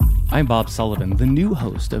I'm Bob Sullivan, the new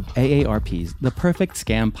host of AARP's The Perfect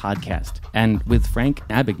Scam podcast. And with Frank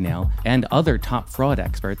Abagnale and other top fraud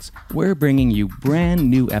experts, we're bringing you brand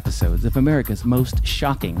new episodes of America's most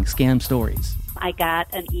shocking scam stories. I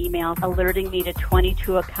got an email alerting me to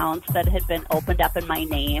 22 accounts that had been opened up in my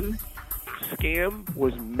name. Scam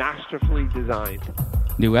was masterfully designed.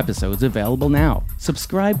 New episodes available now.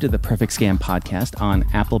 Subscribe to the Perfect Scam podcast on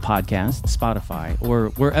Apple Podcasts, Spotify,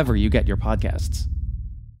 or wherever you get your podcasts.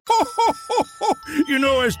 Ho, ho, ho, ho. You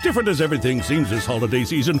know, as different as everything seems this holiday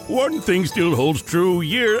season, one thing still holds true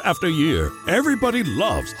year after year. Everybody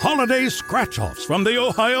loves holiday scratch-offs from the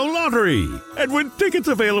Ohio Lottery. And with tickets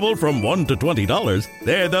available from $1 to $20,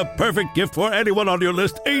 they're the perfect gift for anyone on your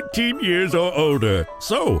list 18 years or older.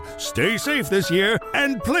 So, stay safe this year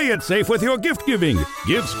and play it safe with your gift giving.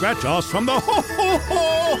 Give scratch-offs from the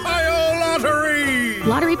Ohio Lottery!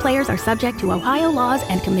 Lottery players are subject to Ohio laws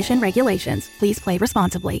and commission regulations. Please play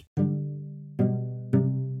responsibly.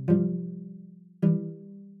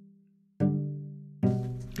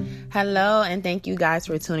 Hello, and thank you guys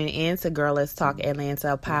for tuning in to Girl Let's Talk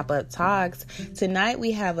Atlanta PopUp Talks. Tonight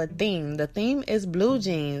we have a theme. The theme is blue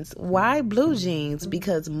jeans. Why blue jeans?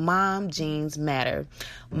 Because mom jeans matter.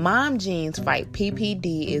 Mom Jeans Fight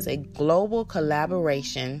PPD is a global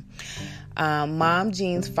collaboration. Mom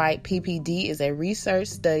Jeans Fight PPD is a research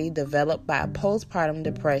study developed by postpartum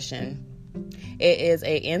depression. It is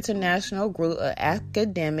an international group of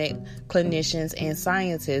academic, clinicians, and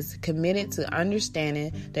scientists committed to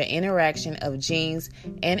understanding the interaction of genes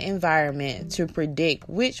and environment to predict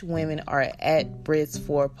which women are at risk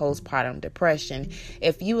for postpartum depression.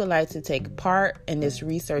 If you would like to take part in this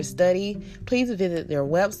research study, please visit their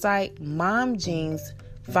website,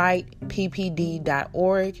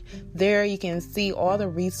 momjeansfightppd.org. There you can see all the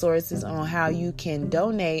resources on how you can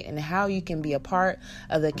donate and how you can be a part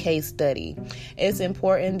of the case study. It's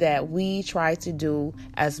important that we try to do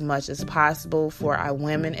as much as possible for our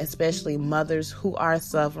women, especially mothers who are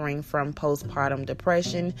suffering from postpartum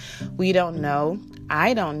depression. We don't know.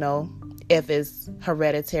 I don't know if it's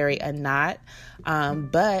hereditary or not,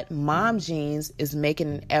 but Mom Jeans is making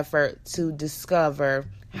an effort to discover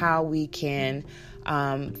how we can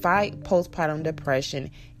fight postpartum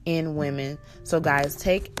depression in women. So guys,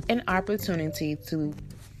 take an opportunity to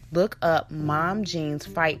look up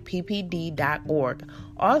momjeansfightppd.org.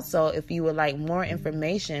 Also, if you would like more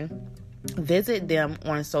information, visit them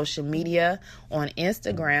on social media on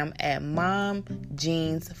Instagram at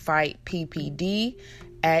momjeansfightppd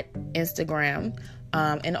at Instagram.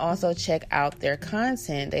 And also check out their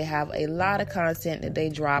content. They have a lot of content that they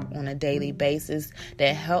drop on a daily basis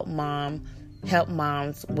that help moms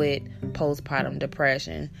with postpartum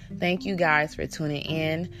depression. Thank you guys for tuning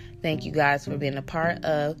in. Thank you guys for being a part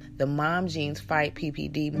of the Mom Jeans Fight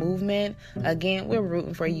PPD movement. Again, we're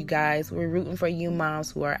rooting for you guys. We're rooting for you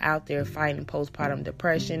moms who are out there fighting postpartum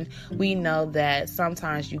depression. We know that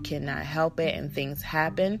sometimes you cannot help it and things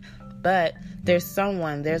happen, but there's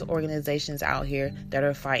organizations out here that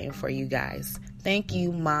are fighting for you guys. Thank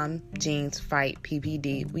you, Mom Jeans Fight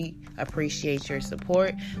PPD. We appreciate your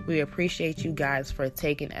support. We appreciate you guys for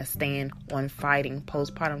taking a stand on fighting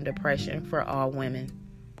postpartum depression for all women.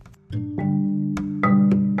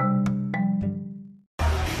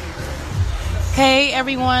 Hey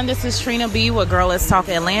everyone, this is Trina B with Girl Let's Talk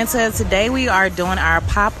Atlanta. Today we are doing our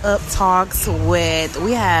pop-up talks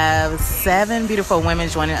we have 7 beautiful women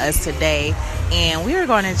joining us today, and we are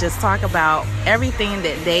going to just talk about everything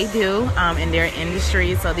that they do in their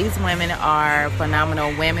industry. So these women are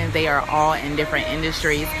phenomenal women. They are all in different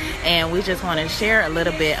industries, and we just want to share a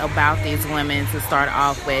little bit about these women to start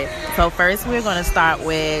off with. So first we're going to start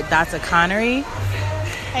with Dr. Connery.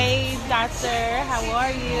 Hey, doctor, how are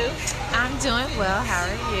you? I'm doing well. How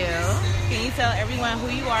are you? Can you tell everyone who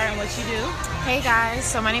you are and what you do? Hey, guys.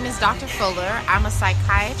 So my name is Dr. Fuller. I'm a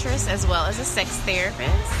psychiatrist as well as a sex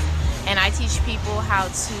therapist, and I teach people how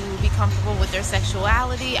to be comfortable with their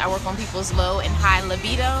sexuality. I work on people's low and high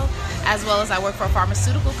libido, as well as I work for a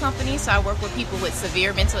pharmaceutical company, so I work with people with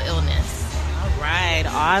severe mental illness. All right.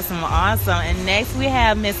 Awesome. And next we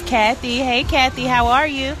have Miss Kathy. Hey, Kathy, how are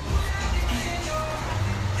you?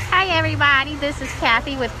 Hi everybody, this is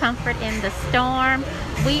Kathy with Comfort in the Storm.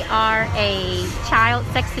 We are a child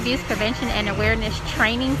sex abuse prevention and awareness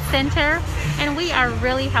training center, and we are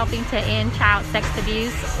really helping to end child sex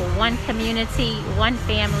abuse one community, one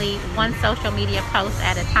family, one social media post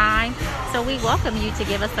at a time. So we welcome you to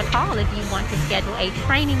give us a call if you want to schedule a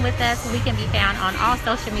training with us. We can be found on all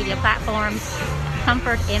social media platforms,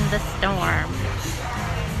 Comfort in the Storm.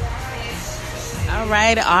 All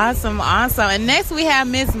right, awesome. And next we have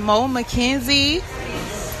Miss Mo McKenzie.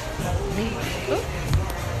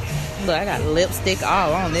 Look, I got lipstick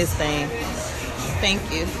all on this thing. Thank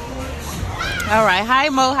you. All right. Hi,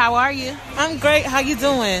 Mo. How are you? I'm great. How you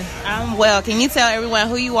doing? I'm well. Can you tell everyone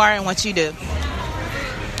who you are and what you do?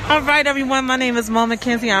 All right, everyone. My name is Mo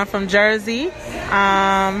McKenzie. I'm from Jersey.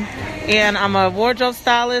 And I'm a wardrobe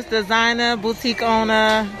stylist, designer, boutique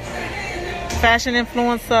owner, fashion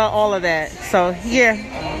influencer, all of that. So,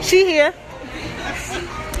 yeah, she here.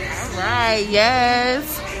 All right.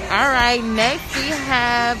 Yes. All right. Next, we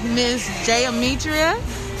have Miss Jayamitria.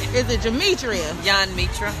 Is it Jamitria? Jan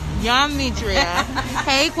Mitra.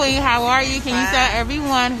 Hey, Queen, how are you? Can you tell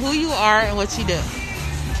everyone who you are and what you do?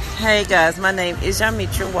 Hey, guys. My name is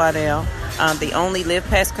Yamitra Waddell. I'm the only Live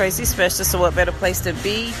Past Crazy specialist, so what better place to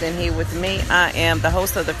be than here with me? I am the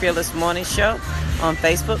host of the Fearless Morning Show on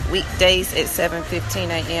Facebook, weekdays at 7:15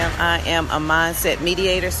 a.m. I am a mindset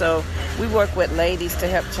mediator, so we work with ladies to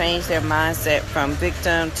help change their mindset from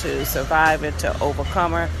victim to survivor to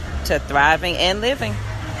overcomer to thriving and living.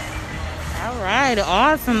 All right,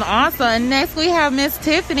 awesome. And next we have Miss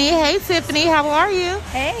Tiffany. Hey, Tiffany, how are you?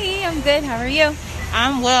 Hey, I'm good. How are you?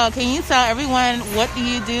 I'm well. Can you tell everyone what do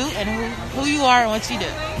you do and who you are and what you do?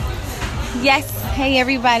 Yes. Hey,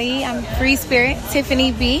 everybody. I'm Free Spirit,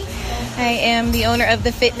 Tiffany B. I am the owner of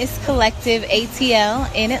the Fitness Collective ATL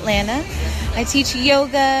in Atlanta. I teach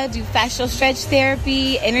yoga, do fascial stretch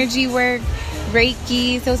therapy, energy work,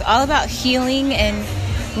 Reiki. So it's all about healing and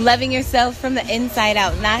loving yourself from the inside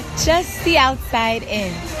out, not just the outside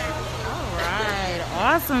in. All right.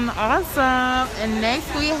 Awesome. And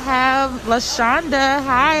next we have LaShonda.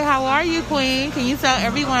 Hi, how are you, Queen? Can you tell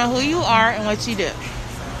everyone who you are and what you do?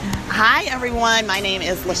 Hi, everyone. My name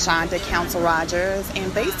is LaShonda Council Rogers,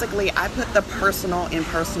 and basically I put the personal in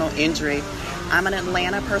personal injury. I'm an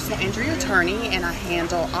Atlanta personal injury attorney, and I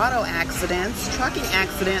handle auto accidents, trucking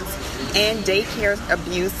accidents, and daycare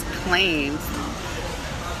abuse claims.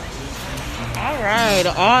 All right.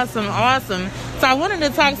 Awesome. So I wanted to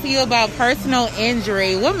talk to you about personal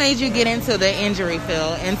injury. What made you get into the injury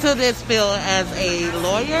field, into this field as a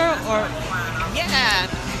lawyer or? Yeah.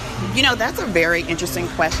 That's a very interesting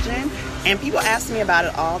question, and people ask me about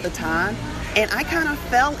it all the time. And I kind of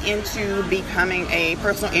fell into becoming a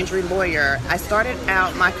personal injury lawyer. I started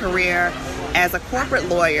out my career as a corporate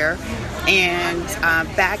lawyer, and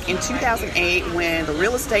back in 2008, when the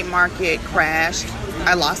real estate market crashed,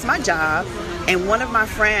 I lost my job. And one of my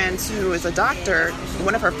friends, who is a doctor,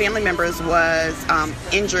 one of her family members was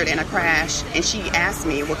injured in a crash, and she asked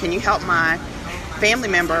me, well, can you help my family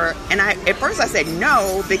member? And at first I said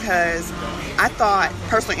no, because I thought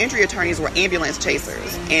personal injury attorneys were ambulance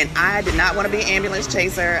chasers, and I did not want to be an ambulance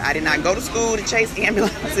chaser. I did not go to school to chase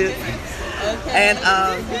ambulances. Okay. And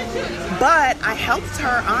but I helped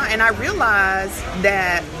her on, and I realized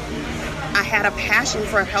that I had a passion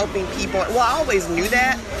for helping people. Well, I always knew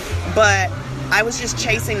that, but I was just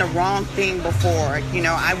chasing the wrong thing before.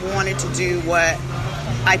 I wanted to do what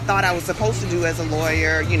I thought I was supposed to do as a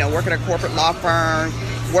lawyer, work at a corporate law firm,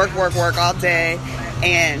 work all day,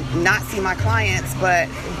 and not see my clients. But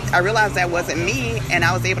I realized that wasn't me, and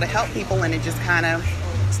I was able to help people, and it just kind of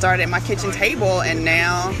started at my kitchen table, and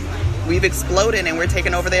now we've exploded, and we're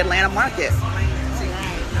taking over the Atlanta market.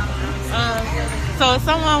 So if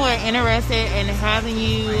someone were interested in having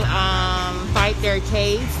you fight their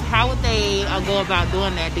case, how would they go about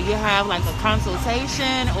doing that? Do you have like a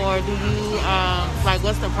consultation, or do you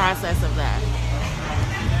what's the process of that?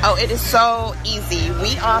 Oh, it is so easy.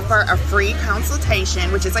 We offer a free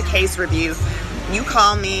consultation, which is a case review. You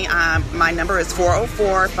call me. My number is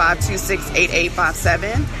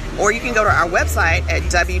 404-526-8857, or you can go to our website at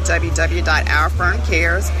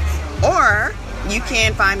www.ourfirmcares, or you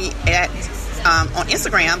can find me on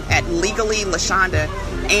Instagram at Legally LaShonda,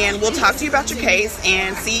 and we'll talk to you about your case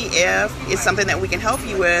and see if it's something that we can help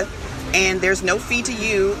you with. And there's no fee to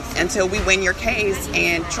you until we win your case.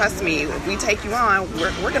 And trust me, if we take you on,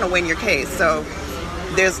 we're going to win your case. So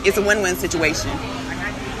it's a win-win situation.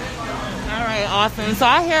 All right, awesome. So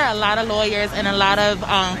I hear a lot of lawyers and a lot of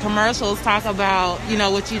commercials talk about,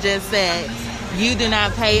 what you just said. You do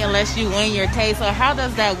not pay unless you win your case. So how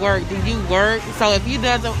does that work? Do you work? So if you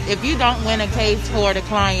don't win a case for the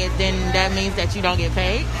client, then that means that you don't get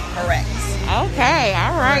paid? Correct. Okay.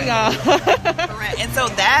 All right, y'all. Correct. And so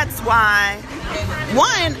that's why,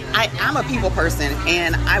 one, I'm a people person,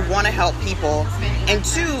 and I want to help people. And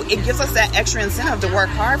two, it gives us that extra incentive to work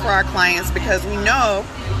hard for our clients, because we know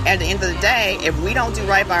at the end of the day, if we don't do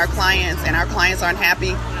right by our clients and our clients aren't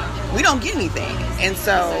happy, we don't get anything. And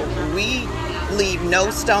so we leave no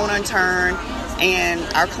stone unturned, and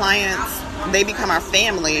our clients they become our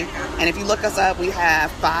family. And if you look us up, we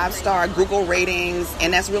have 5-star Google ratings,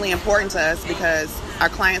 and that's really important to us because our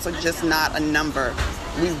clients are just not a number.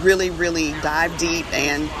 We really, really dive deep,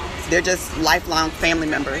 and they're just lifelong family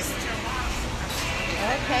members.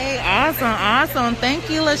 Okay, awesome. Thank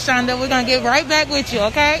you, LaShonda. We're going to get right back with you,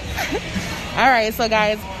 okay? All right, so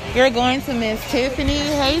guys, you're going to Miss Tiffany.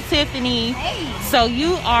 Hey, Tiffany. Hey. So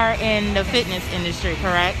you are in the fitness industry,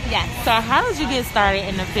 correct? Yes. So how did you get started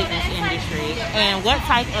in the fitness industry? And what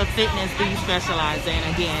type of fitness do you specialize in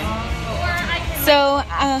again? So,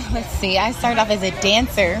 let's see. I started off as a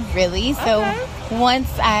dancer, really. So once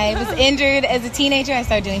I was injured as a teenager, I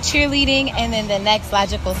started doing cheerleading. And then the next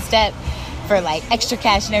logical step for like extra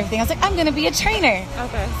cash and everything, I was like, I'm going to be a trainer.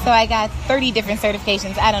 Okay. So I got 30 different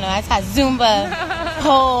certifications. I don't know. I taught Zumba,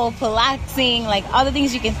 pole, Pilates, like all the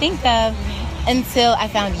things you can think of until I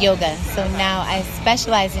found yoga. So now I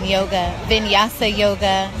specialize in yoga, vinyasa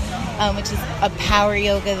yoga, which is a power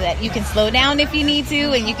yoga that you can slow down if you need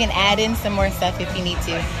to, and you can add in some more stuff if you need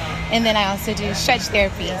to. And then I also do stretch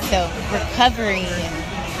therapy, so recovery and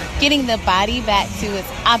getting the body back to its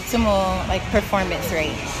optimal like performance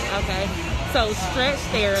rate. Okay. So stretch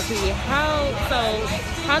therapy, how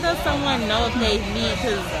does someone know if they need,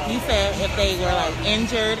 because you said if they were like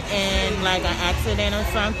injured in like an accident or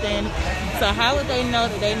something, so how would they know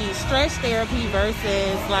that they need stretch therapy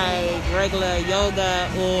versus like regular yoga,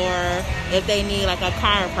 or if they need like a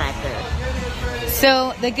chiropractor?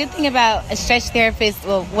 So the good thing about a stretch therapist,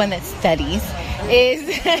 well, one that studies, is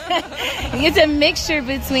it's a mixture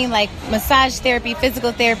between like massage therapy,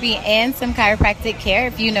 physical therapy, and some chiropractic care.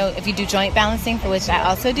 If you do joint balancing, for which I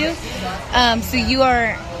also do, so you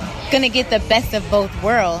are going to get the best of both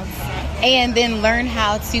worlds, and then learn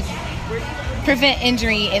how to prevent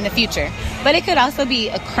injury in the future. But it could also be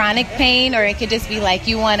a chronic pain, or it could just be like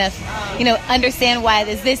you want to, understand why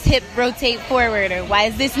does this hip rotate forward, or why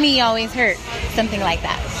is this knee always hurt, something like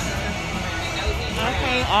that.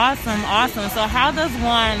 Okay, awesome. So how does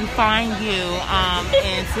one find you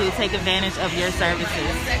and to take advantage of your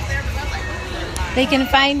services? They can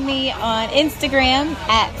find me on Instagram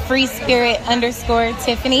at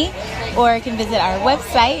freespirit_Tiffany, or can visit our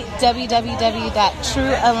website,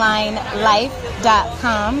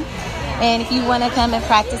 www.truealignlife.com. And if you want to come and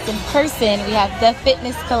practice in person, we have the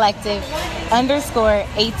Fitness Collective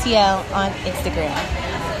 _ATL on Instagram.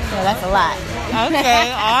 Yeah, that's a lot.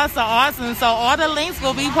 Okay, awesome. So all the links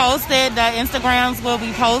will be posted. The Instagrams will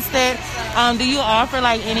be posted. Do you offer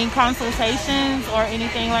like any consultations or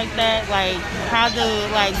anything like that? Like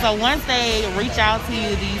so once they reach out to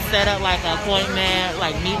you, do you set up like an appointment,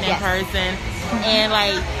 like meeting in person? And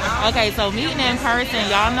okay, so meeting in person,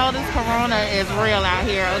 y'all know this corona is real out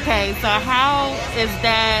here, okay? So how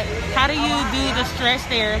do you do the stretch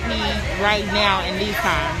therapy right now in these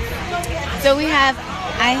times? So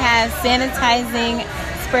I have sanitizing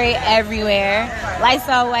spray everywhere,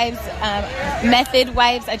 Lysol wipes, Method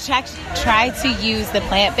wipes. I try to use the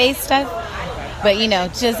plant-based stuff, but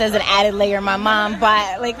just as an added layer, my mom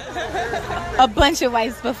bought like a bunch of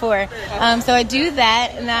wipes before. So I do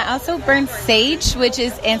that, and I also burn sage, which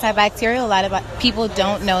is antibacterial. A lot of people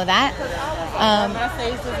don't know that. My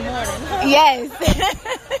sage this morning. Yes.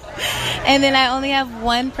 And then I only have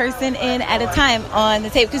one person in at a time on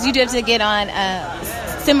the table, because you do have to get on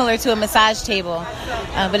similar to a massage table,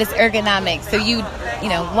 but it's ergonomic. So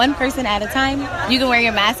one person at a time. You can wear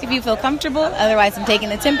your mask if you feel comfortable. Otherwise, I'm taking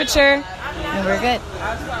the temperature, and we're good.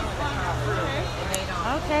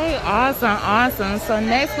 Okay, awesome. So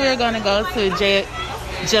next we're going to go to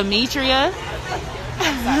Jametria.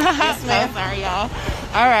 Yes, ma'am. Sorry, y'all.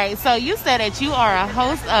 All right, so you said that you are a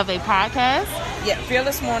host of a podcast? Yeah,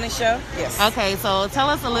 Fearless Morning Show. Yes. Okay, so tell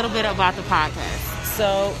us a little bit about the podcast.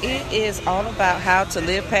 So it is all about how to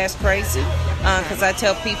live past crazy, because I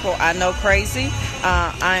tell people I know crazy.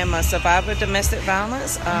 I am a survivor of domestic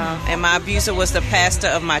violence, and my abuser was the pastor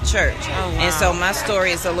of my church. Oh, wow. And so my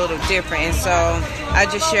story is a little different. And so I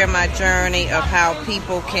just share my journey of how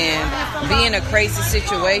people can be in a crazy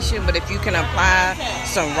situation, but if you can apply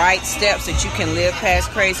some right steps, that you can live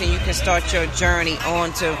past crazy, and you can start your journey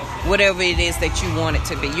on to whatever it is that you want it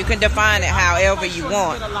to be. You can define it however you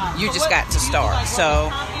want. You just got to start.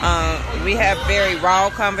 So we have very raw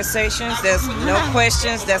conversations. There's no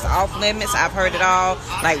questions that's off limits. I've heard it all.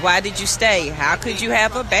 Like, why did you stay? How could you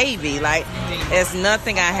have a baby? Like, there's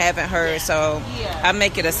nothing I haven't heard. So I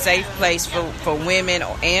make it a safe place for women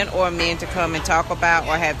or men to come and talk about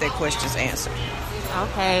or have their questions answered.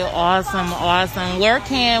 Okay, awesome. Where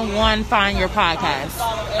can one find your podcast?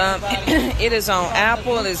 It is on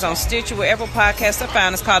Apple, it is on Stitcher, wherever podcasts are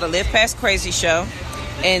found. It's called The Live Past Crazy Show.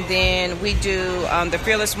 And then we do the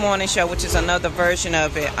Fearless Morning Show, which is another version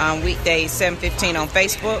of it, on weekdays 7:15 on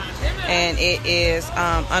Facebook, and it is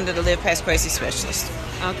under the Live Past Crazy Specialist.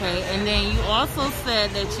 Okay, and then you also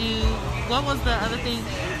said that what was the other thing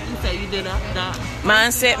you said you did?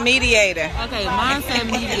 Mindset Mediator. Okay, Mindset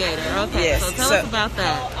Mediator. Okay, yes. So tell us about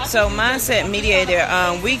that. So Mindset Mediator,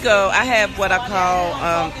 I have what I call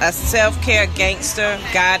a self-care gangster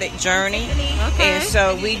guided journey. Okay. And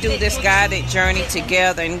so we do this guided journey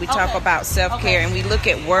together, and we talk about self-care, and we look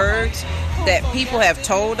at words that people have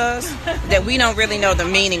told us that we don't really know the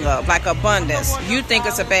meaning of, like abundance. You think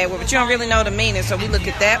it's a bad word, but you don't really know the meaning. So we look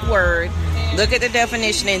at that word, look at the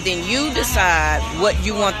definition, and then you decide what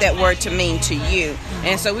you want that word to mean to you.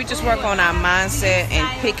 And so we just work on our mindset and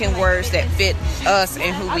picking words that fit us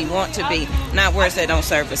and who we want to be, not words that don't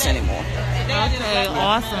serve us anymore. Okay,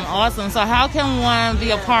 awesome. So how can one be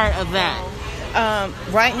a part of that?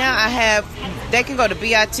 Right now they can go to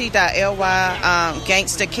bit.ly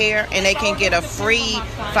Gangster Care, and they can get a free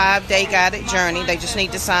 5-day guided journey. They just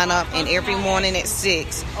need to sign up, and every morning at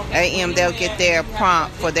 6 a.m. they'll get their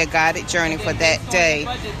prompt for their guided journey for that day.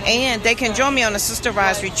 And they can join me on the Sister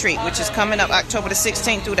Rise Retreat, which is coming up October the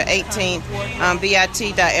 16th through the 18th,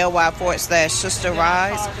 bit.ly/Sister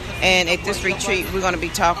Rise. And at this retreat, we're going to be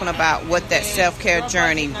talking about what that self-care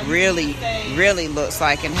journey really, really looks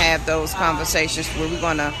like, and have those conversations where we're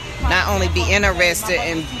going to not only be interested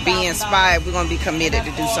and be inspired, we're going to be committed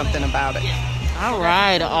to do something about it. All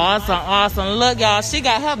right, awesome. Look, y'all, she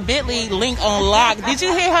got her Bitly link on lock. Did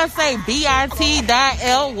you hear her say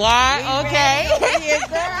bit.ly? Okay.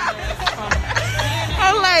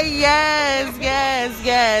 I'm like, yes,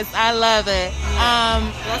 I love it.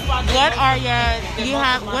 What are your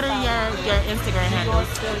Instagram handles?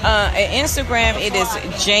 At Instagram, it is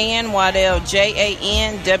Jan Waddell,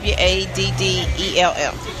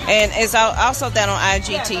 JanWaddell, and it's also that on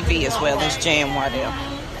IGTV as well as Jan Waddell.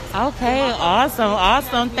 Okay,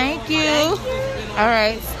 awesome. Thank you. All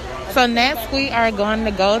right. So next we are going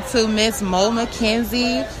to go to Miss Mo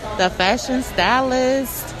McKenzie, the fashion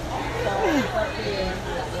stylist.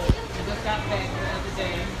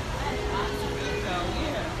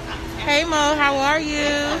 Hey Mo, how are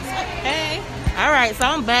you? Hey. All right, so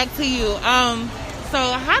I'm back to you. So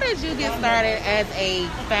how did you get started as a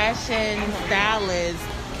fashion stylist,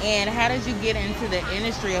 and how did you get into the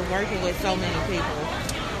industry of working with so many people?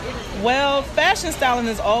 Well, fashion styling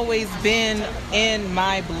has always been in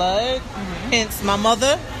my blood, hence my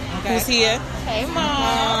mother, who's here. Hey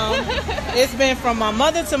Mom. It's been from my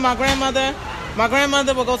mother to my grandmother. My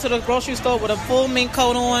grandmother would go to the grocery store with a full mink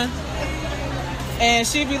coat on, and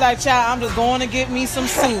she'd be like, "Child, I'm just going to get me some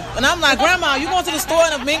soup." And I'm like, "Grandma, you going to the store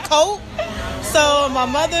in a mink coat?" So my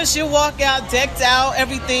mother, she'll walk out decked out,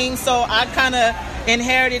 everything. So I kind of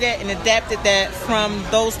inherited that and adapted that from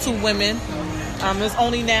those two women. It's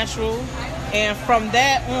only natural. And from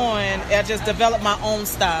that on, I just developed my own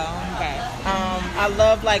style. Okay. I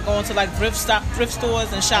love like going to like thrift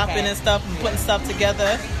stores and shopping and stuff and putting stuff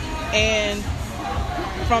together. And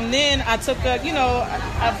from then I took I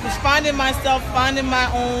was finding my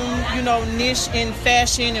own, niche in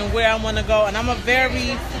fashion and where I want to go. And I'm a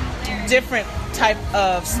very different type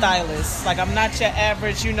of stylist. Like, I'm not your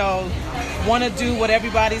average, want to do what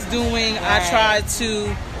everybody's doing. Right. I try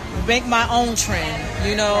to make my own trend,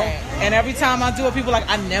 Right. And every time I do it, people are like,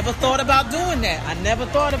 I never thought about doing that. I never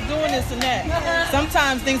thought of doing this and that.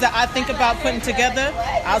 Sometimes things that I think about putting together,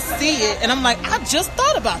 I'll see it and I'm like, I just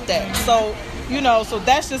thought about that. So, so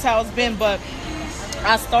that's just how it's been. But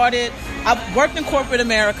I worked in corporate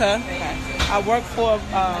America. Okay. I worked for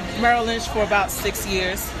Merrill Lynch for about 6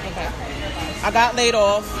 years. Okay. I got laid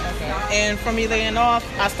off. Okay. And from me laying off,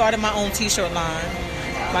 I started my own t-shirt line.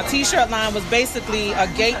 My t-shirt line was basically a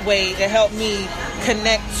gateway to help me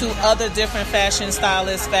connect to other different fashion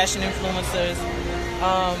stylists, fashion influencers,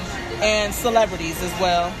 and celebrities as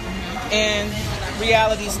well, and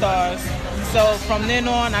reality stars. So from then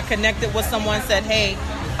on, I connected with someone, said, hey,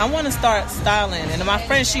 I want to start styling. And my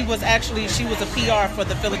friend, she was a PR for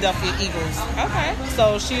the Philadelphia Eagles. Okay.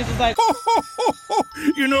 So she was like...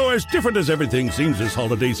 As different as everything seems this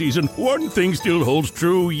holiday season, one thing still holds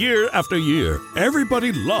true year after year.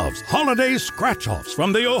 Everybody loves holiday scratch-offs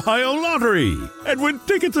from the Ohio Lottery. And with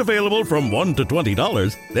tickets available from $1 to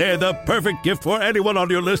 $20, they're the perfect gift for anyone on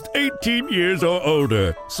your list 18 years or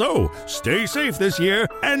older. So, stay safe this year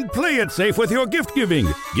and play it safe with your gift giving.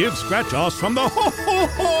 Give scratch-offs from the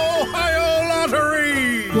Ohio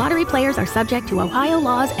Lottery! Lottery players are subject to Ohio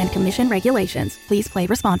laws and commission regulations. Please play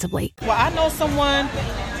responsibly. Well, I know someone,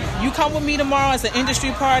 you come with me tomorrow, it's an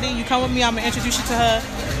industry party, you come with me, I'm going to introduce you to her,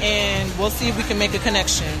 and we'll see if we can make a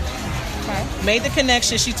connection. Okay. Made the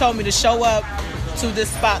connection. She told me to show up to this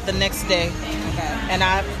spot the next day. Okay. And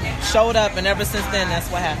I showed up, and ever since then, that's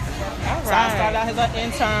what happened. All right. So I started out as an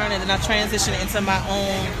intern, and then I transitioned into my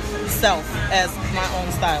own self as my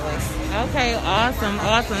own stylist. Okay, awesome.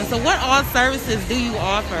 So what all services do you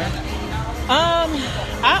offer?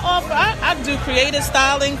 I do creative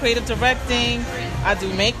styling, creative directing. I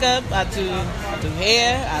do makeup. I do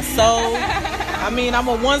hair. I sew. I mean, I'm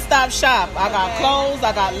a one-stop shop. I got clothes.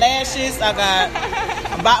 I got lashes.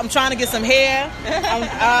 I'm trying to get some hair.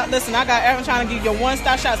 I'm trying to give you a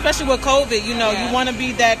one-stop shop, especially with COVID. You want to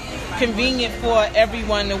be that convenient for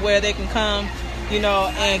everyone to where they can come,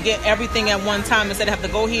 and get everything at one time instead of have to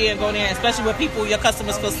go here and go there. Especially with people, your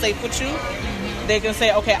customers feel safe with you. They can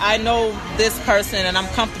say, okay, I know this person and I'm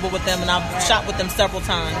comfortable with them, and I've shopped with them several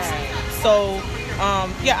times. So,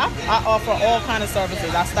 I offer all kind of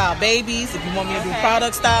services. I style babies. If you want me to do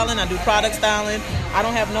product styling, I do product styling. I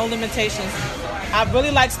don't have no limitations. I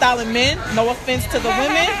really like styling men. No offense to the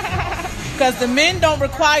women, because the men don't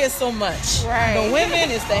require so much. Right. The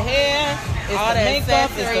women, it's the hair, it's all the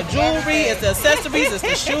makeup, it's the jewelry, it's the accessories, it's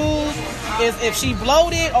the shoes. If she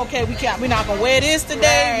bloated, okay, we're not gonna wear this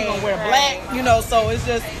today. We're gonna wear black, So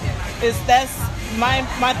that's my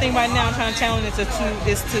thing right now. I'm trying to challenge it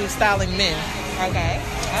to styling men. Okay.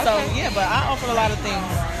 So but I offer a lot of things.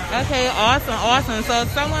 Okay, awesome. So if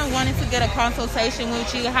someone wanted to get a consultation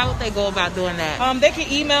with you, how would they go about doing that? They can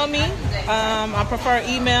email me. I prefer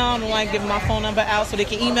email. I don't want to give my phone number out, so they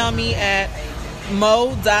can email me at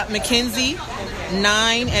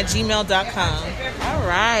mo.mckenzie9@gmail.com. All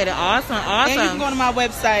right, awesome. And you can go to my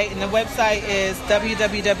website, and the website is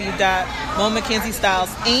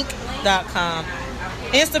www.momckenziestylsinc.com.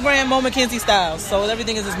 Instagram, Mo McKenzie Styles. So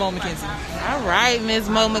everything is just Mo McKenzie. All right, Miss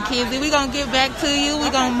Mo McKenzie. We're going to get back to you.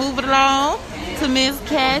 We're going to move it along to Miss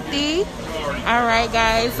Kathy. All right,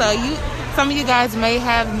 guys. So some of you guys may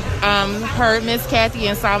have heard Miss Kathy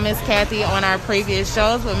and saw Miss Kathy on our previous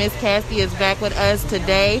shows, but Miss Kathy is back with us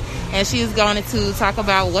today, and she's going to talk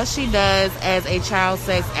about what she does as a child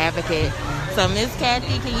sex advocate. So, Miss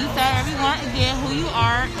Kathy, can you tell everyone again who you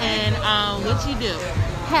are and what you do?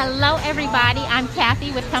 Hello, everybody. I'm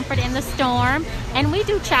Kathy with Comfort in the Storm, and we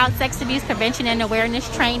do child sex abuse prevention and awareness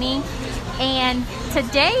training. And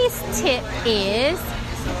today's tip is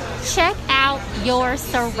check out your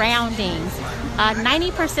surroundings.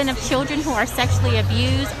 90% of children who are sexually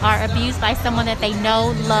abused are abused by someone that they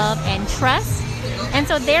know, love, and trust. And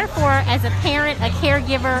so therefore, as a parent, a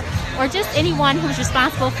caregiver, or just anyone who's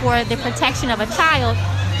responsible for the protection of a child,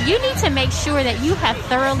 you need to make sure that you have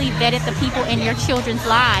thoroughly vetted the people in your children's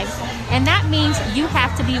lives. And that means you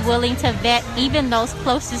have to be willing to vet even those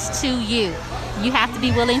closest to you. You have to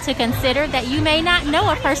be willing to consider that you may not know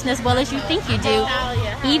a person as well as you think you do,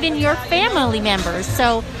 even your family members.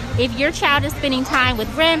 So if your child is spending time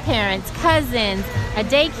with grandparents, cousins, a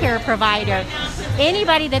daycare provider,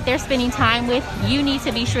 anybody that they're spending time with, you need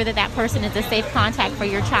to be sure that that person is a safe contact for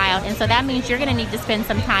your child. And so that means you're going to need to spend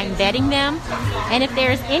some time vetting them. And if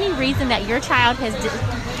there's any reason that your child has,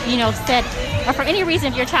 said, or for any reason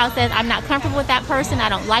if your child says, I'm not comfortable with that person, I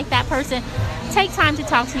don't like that person, take time to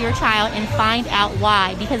talk to your child and find out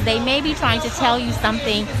why, because they may be trying to tell you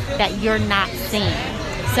something that you're not seeing.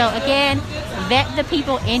 So again, vet the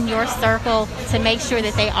people in your circle to make sure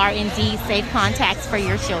that they are indeed safe contacts for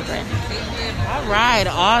your children. All right,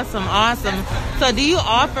 awesome. So do you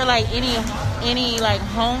offer any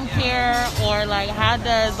home care, or how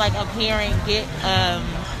does a parent get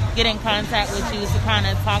in contact with you to kind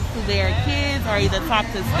of talk to their kids or either talk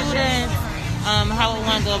to students? How would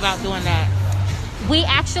one go about doing that? We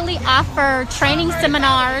actually offer training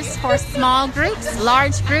seminars for small groups,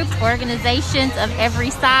 large groups, organizations of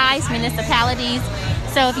every size, municipalities.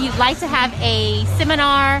 So if you'd like to have a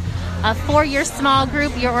seminar for your small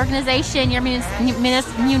group, your organization, your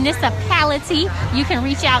municipality, you can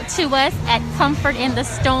reach out to us at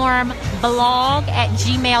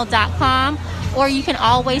comfortinthestormblog@gmail.com, or you can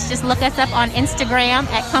always just look us up on Instagram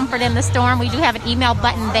at Comfort in the Storm. We do have an email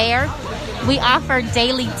button there. We offer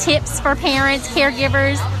daily tips for parents,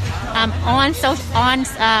 caregivers on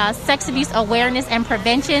sex abuse awareness and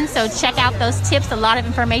prevention. So check out those tips. A lot of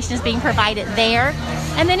information is being provided there.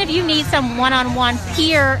 And then if you need some one-on-one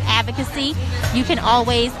peer advocacy, you can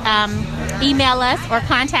always email us or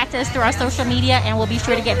contact us through our social media, and we'll be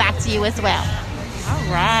sure to get back to you as well. All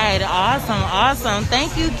right. Awesome.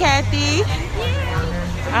 Thank you, Kathy.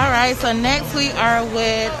 All right. So next we are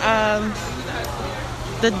with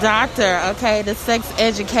the doctor, the sex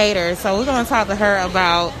educator. So we're going to talk to her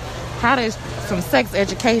about some sex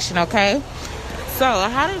education, okay? So,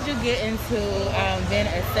 how did you get into being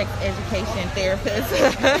a sex education therapist?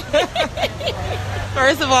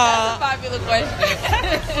 First of all, That's a popular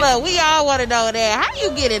question. look, we all want to know that. How do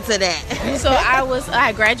you get into that? So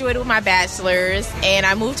I graduated with my bachelor's, and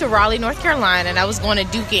I moved to Raleigh, North Carolina, and I was going to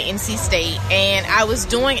Duke at NC State, and I was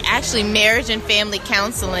doing actually marriage and family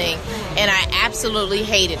counseling, and I absolutely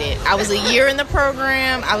hated it. I was a year in the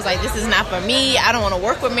program. I was like, this is not for me. I don't want to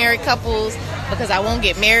work with married couples because I won't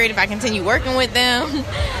get married if I continue working with them.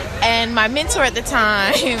 And my mentor at the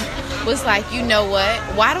time was like, you know what?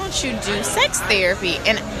 Why don't you do sex therapy?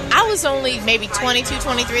 And I was only maybe 22,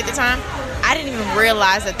 23 at the time. I didn't even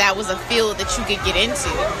realize that was a field that you could get into.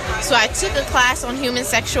 So I took a class on human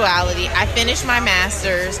sexuality. I finished my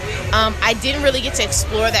master's. I didn't really get to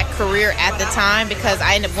explore that career at the time because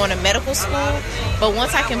I ended up going to medical school. But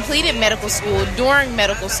once I completed medical school, during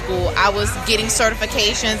medical school, I was getting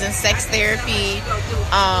certifications in sex therapy,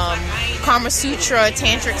 Kama Sutra,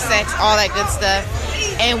 tantric sex, all that good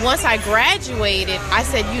stuff. And once I graduated, I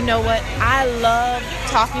said, you know what? I love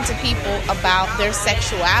talking to people about their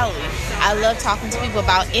sexuality. I love talking to people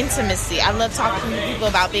about intimacy. I love talking to people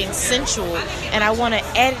about being sensual. And I want to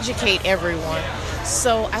educate everyone.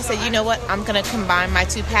 So I said, you know what? I'm going to combine my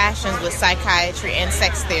two passions with psychiatry and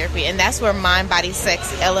sex therapy. And that's where Mind Body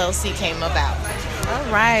Sex LLC came about.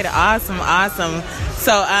 All right. Awesome.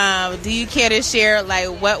 So do you care to share, like,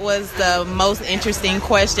 what was the most interesting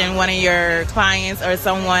question one of your clients or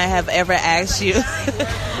someone have ever asked you?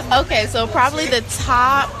 Okay, so probably the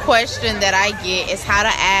top question that I get is how to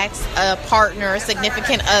ask a partner, a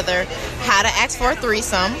significant other, how to ask for a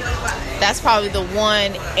threesome. That's probably the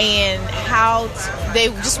one, and how they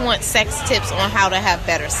just want sex tips on how to have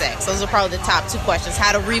better sex. Those are probably the top two questions,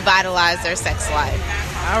 how to revitalize their sex life.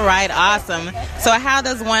 All right, awesome. So how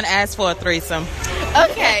does one ask for a threesome?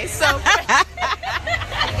 Okay, so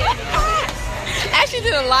actually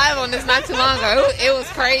did a live on this not too long ago. It was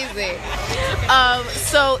crazy.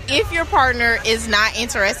 So if your partner is not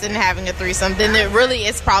interested in having a threesome, then it really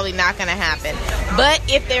is probably not going to happen. But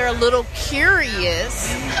if they're a little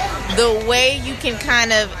curious, the way you can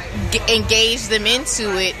kind of engage them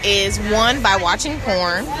into it is, one, by watching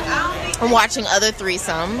porn and watching other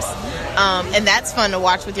threesomes. And that's fun to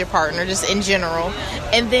watch with your partner, just in general.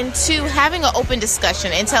 And then, two, having an open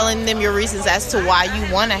discussion and telling them your reasons as to why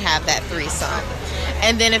you want to have that threesome.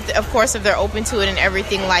 And then, if they're open to it and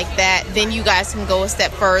everything like that, then you guys can go a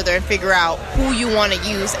step further and figure out who you want to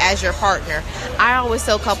use as your partner. I always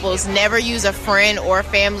tell couples, never use a friend or a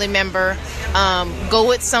family member. Go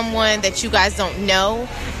with someone that you guys don't know.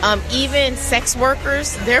 Even sex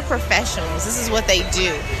workers, they're professionals. This is what they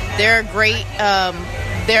do. They're great.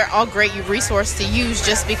 They're all great resource to use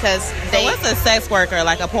just because they... So what's a sex worker?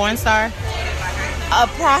 Like a porn star? A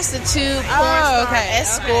prostitute, porn star,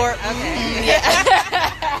 escort. Okay. Yeah.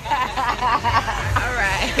 All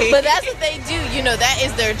right. But that's what they do. You know, that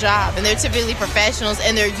is their job. And they're typically professionals,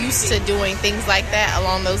 and they're used to doing things like that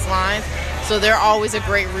along those lines. So they're always a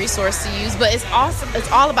great resource to use. But it's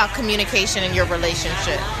all about communication in your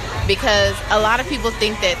relationship. Because a lot of people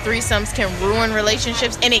think that threesomes can ruin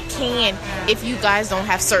relationships, and it can if you guys don't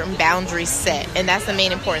have certain boundaries set. And that's the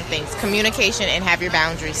main important things, communication and have your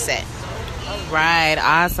boundaries set. Right.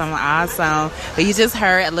 Awesome. But you just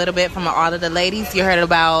heard a little bit from all of the ladies. You heard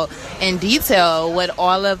about in detail what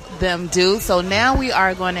all of them do. So now we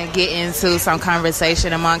are going to get into some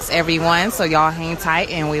conversation amongst everyone. So y'all hang tight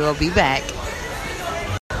and we will be back.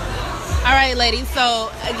 All right, ladies. So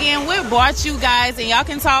again, we brought you guys, and y'all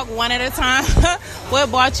can talk one at a time. We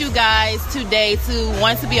brought you guys today to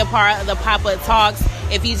want to be a part of the PopUp Talks.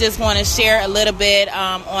 If you just want to share a little bit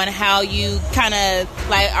on how you kind of,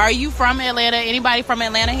 like, are you from Atlanta? Anybody from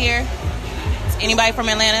Atlanta here? Anybody from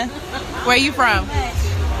Atlanta? Where are you from?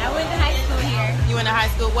 I went to high school here. You went to high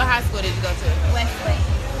school? What high school did you go to? Westlake.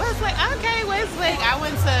 Okay, Westlake. I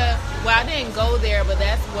went to, well, I didn't go there, but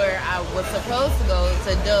that's where I was supposed to go,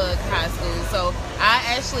 to Doug High School. So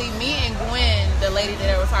me and Gwen, the lady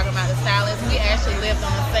that I was talking about, the stylist, we actually lived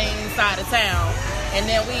on the same side of town. And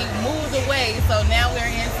then we moved away, so now we're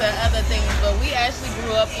into other things. But we actually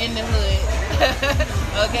grew up in the hood.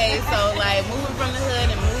 Okay, so like moving from the hood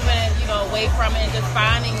and moving, away from it and just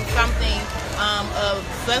finding something of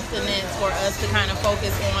sustenance for us to kind of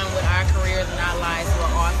focus on with our careers and our lives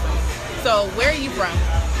were awesome. So where are you from?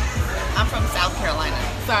 I'm from South Carolina.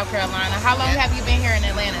 South Carolina. How long have you been here in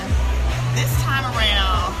Atlanta? This time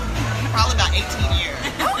around, probably about 18 years.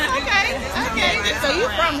 Oh, okay. So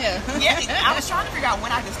you from here? Yeah, I was trying to figure out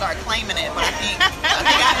when I could start claiming it, but I think I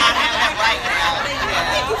have that right now.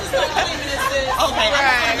 Yeah. Okay.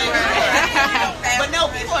 Right. But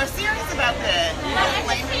no, people are serious about that.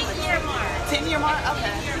 10-year mark?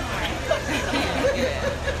 Okay.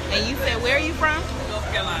 And you said, where are you from? North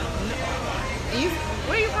Carolina.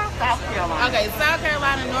 Where are you from? South Carolina. Okay, South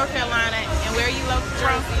Carolina, North Carolina, and where are you local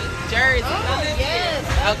from? Jersey. Oh, yes.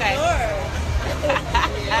 Okay.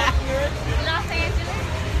 Los Angeles.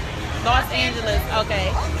 Los Angeles,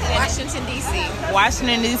 okay. Washington, D.C.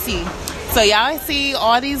 Washington, D.C. So y'all see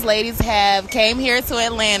all these ladies came here to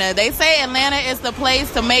Atlanta. They say Atlanta is the place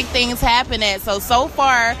to make things happen at. So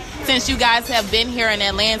far, since you guys have been here in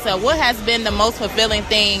Atlanta, what has been the most fulfilling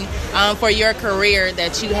thing for your career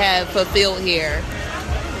that you have fulfilled here?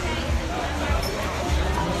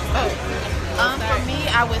 For me,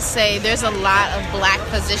 I would say there's a lot of black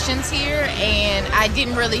positions here, and I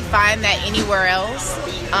didn't really find that anywhere else.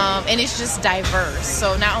 And it's just diverse.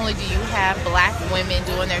 So not only do you have black women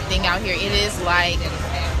doing their thing out here, it is like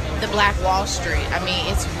the Black Wall Street. I mean,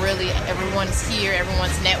 it's really, everyone's here,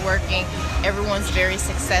 everyone's networking, everyone's very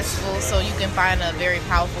successful. So you can find a very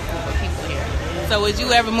powerful group of people here. So would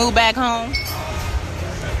you ever move back home?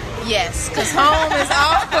 Yes, because home is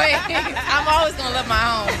always, I'm always going to love my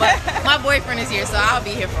home. But my boyfriend is here, so I'll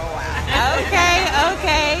be here for a while.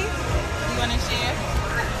 Okay. You want to share?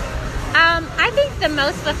 I think the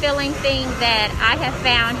most fulfilling thing that I have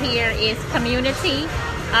found here is community.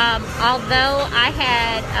 Although I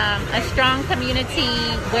had a strong community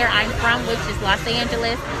where I'm from, which is Los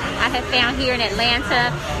Angeles, I have found here in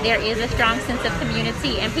Atlanta there is a strong sense of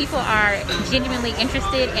community, and people are genuinely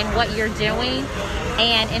interested in what you're doing.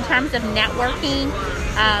 And in terms of networking,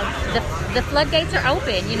 the floodgates are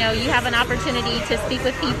open. You know, you have an opportunity to speak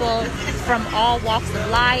with people from all walks of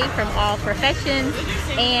life, from all professions,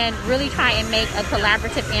 and really try and make a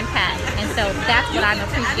collaborative impact. And so that's what I'm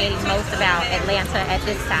appreciating most about Atlanta at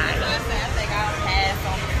this time. I think I'll pass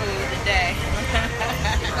on the food today.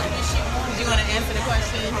 Do you want to answer the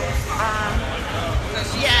question?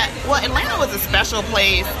 Yeah, well, Atlanta was a special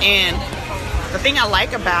place, and the thing I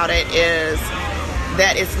like about it is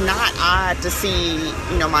that it's not odd to see,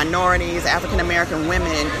 minorities, African American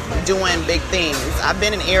women doing big things. I've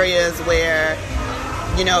been in areas where,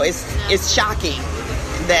 it's shocking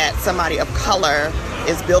that somebody of color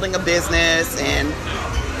is building a business,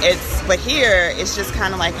 but here it's just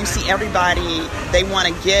kind of like you see everybody, they want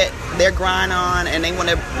to get their grind on and they want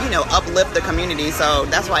to, uplift the community. So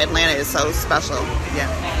that's why Atlanta is so special. Yeah.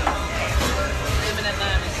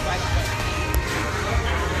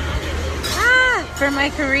 For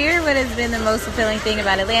my career, what has been the most fulfilling thing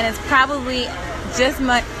about Atlanta is probably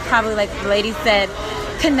like the lady said,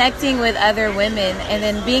 connecting with other women and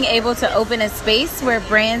then being able to open a space where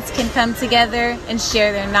brands can come together and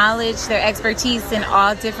share their knowledge, their expertise in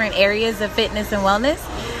all different areas of fitness and wellness.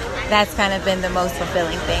 That's kind of been the most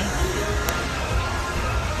fulfilling thing.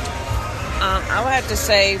 I would have to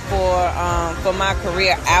say for my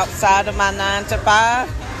career outside of my 9 to 5,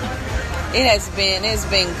 It's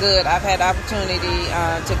been good. I've had the opportunity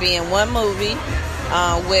to be in one movie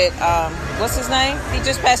with what's his name? He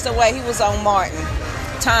just passed away. He was on Martin.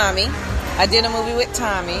 Tommy. I did a movie with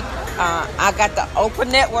Tommy. I got the Oprah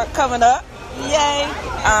Network coming up. Yay!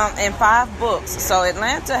 And 5 books. So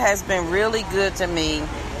Atlanta has been really good to me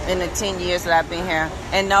in the 10 years that I've been here.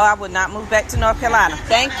 And no, I would not move back to North Carolina.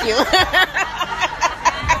 Thank you.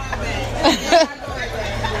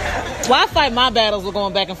 Well, I fight my battles with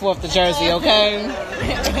going back and forth to Jersey, okay?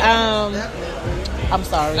 I'm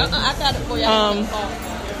sorry. I got it for you.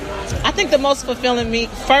 I think the most fulfilling me,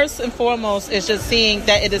 first and foremost, is just seeing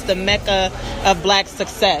that it is the mecca of black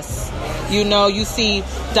success. You see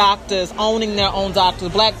doctors owning their own doctors,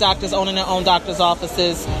 black doctors owning their own doctors'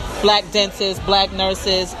 offices, black dentists, black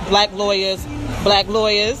nurses, black lawyers,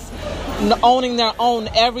 owning their own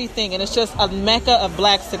everything. And it's just a mecca of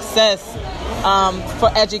black success. For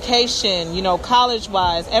education,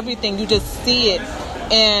 college-wise, everything, you just see it.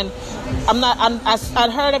 And I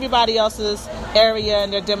heard everybody else's area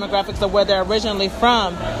and their demographics of where they're originally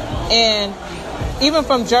from. And even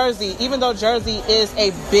from Jersey, even though Jersey is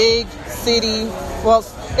a big city, well,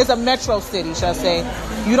 it's a metro city, shall I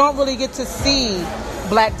say, you don't really get to see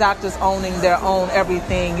black doctors owning their own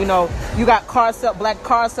everything. You got black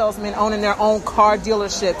car salesmen owning their own car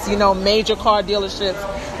dealerships, major car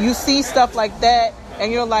dealerships. You see stuff like that,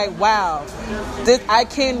 and you're like, wow, I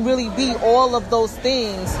can really be all of those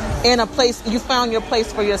things in a place. You found your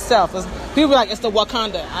place for yourself. People are like, it's the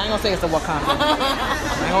Wakanda. I ain't gonna say it's the Wakanda.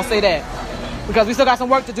 I ain't gonna say that, because we still got some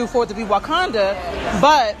work to do for it to be Wakanda.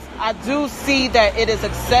 But I do see that it's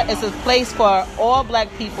a place for all black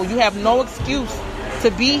people. You have no excuse to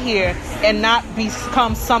be here and not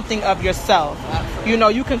become something of yourself.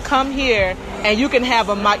 You can come here and you can have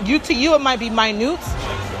to you it might be minute,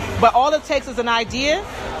 but all it takes is an idea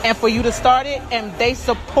and for you to start it, and they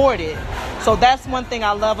support it. So that's one thing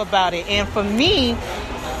I love about it. And for me,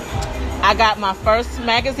 I got my first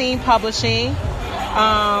magazine publishing.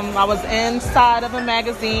 I was inside of a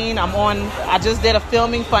magazine. I just did a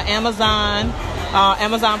filming for Amazon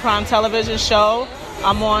Prime television show.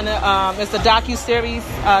 I'm on, it's a docuseries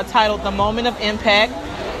titled The Moment of Impact,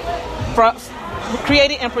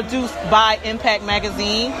 created and produced by Impact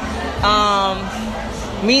Magazine.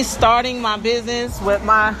 Me starting my business with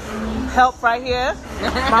my help right here,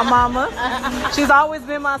 my mama. She's always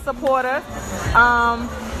been my supporter.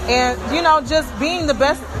 And, you know, just being the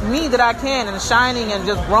best me that I can and shining and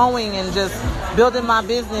just growing and just building my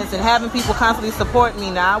business and having people constantly support me.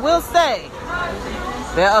 Now, I will say,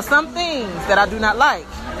 there are some things that I do not like,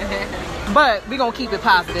 but we're going to keep it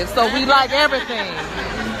positive. So we like everything.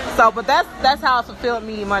 So, but that's how it fulfilled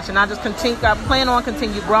me much. And I plan on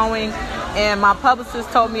continue growing. And my publicist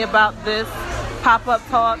told me about this PopUp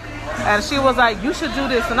Talk. And she was like, you should do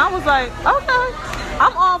this. And I was like, okay.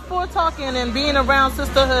 I'm all for talking and being around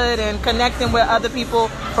sisterhood and connecting with other people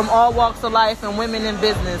from all walks of life and women in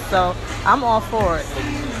business. So I'm all for it.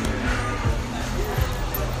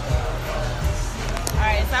 All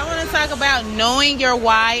right, so I want to talk about knowing your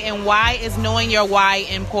why, and why is knowing your why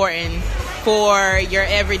important for your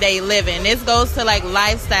everyday living. This goes to like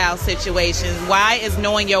lifestyle situations. Why is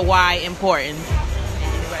knowing your why important?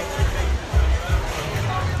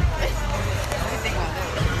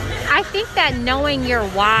 I think that knowing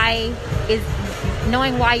why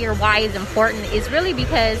your why is important is really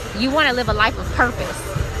because you want to live a life of purpose.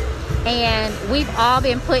 And we've all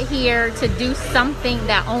been put here to do something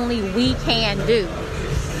that only we can do.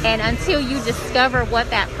 And until you discover what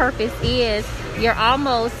that purpose is, you're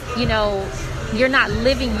almost, you're not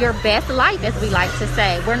living your best life, as we like to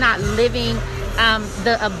say. We're not living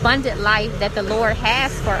the abundant life that the Lord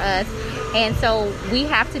has for us. And so we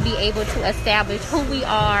have to be able to establish who we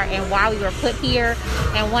are and why we were put here.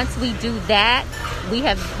 And once we do that, we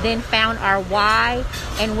have then found our why,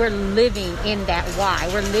 and we're living in that why.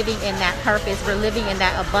 We're living in that purpose. We're living in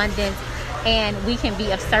that abundance, and we can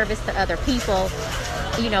be of service to other people,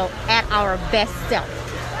 at our best self.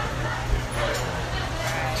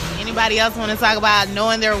 Anybody else want to talk about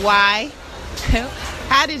knowing their why?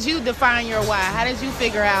 How did you define your why? How did you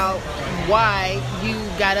figure out why you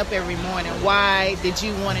got up every morning? Why did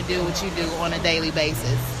you want to do what you do on a daily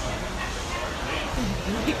basis?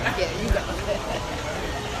 Yeah, you go.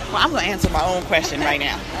 Well, I'm going to answer my own question right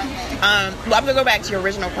now. I'm going to go back to your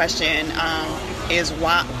original question, is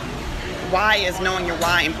why is knowing your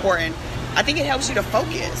why important? I think it helps you to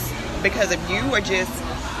focus, because if you are just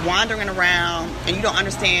wandering around and you don't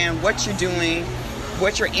understand what you're doing,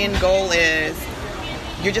 what your end goal is,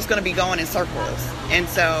 you're just going to be going in circles. And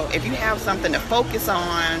so if you have something to focus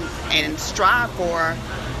on and strive for,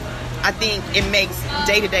 I think it makes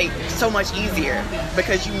day-to-day so much easier,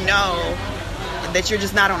 because you know that you're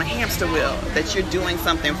just not on a hamster wheel, that you're doing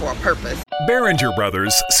something for a purpose. Behringer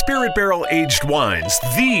Brothers Spirit Barrel Aged Wines,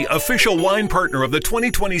 the official wine partner of the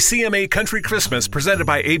 2020 CMA Country Christmas presented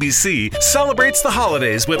by ABC, celebrates the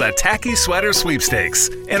holidays with a Tacky Sweater Sweepstakes.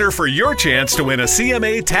 Enter for your chance to win a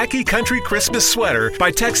CMA Tacky Country Christmas sweater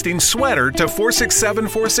by texting SWEATER to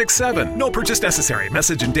 467-467. No purchase necessary.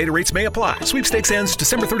 Message and data rates may apply. Sweepstakes ends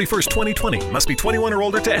December 31st, 2020. Must be 21 or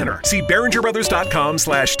older to enter. See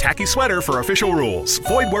BehringerBrothers.com/tacky sweater for official rules.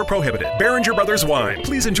 Void where prohibited. Behringer Brothers Wine.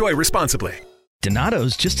 Please enjoy responsibly.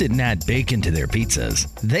 Donato's just didn't add bacon to their pizzas.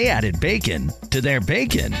 They added bacon to their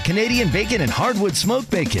bacon. Canadian bacon and hardwood smoked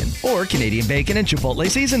bacon. Or Canadian bacon and Chipotle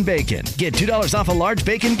seasoned bacon. Get $2 off a large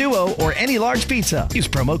bacon duo or any large pizza. Use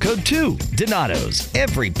promo code 2. Donato's.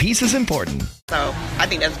 Every piece is important. So I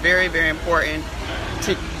think that's very, very important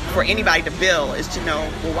for anybody to build, is to know,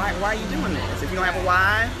 well, why are you doing this? If you don't have a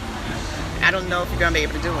why, I don't know if you're going to be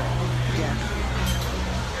able to do it. Yeah.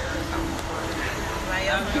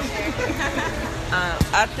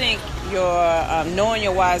 I think your knowing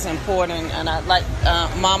your why is important, and I like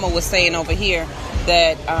Mama was saying over here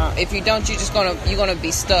that if you don't, you're gonna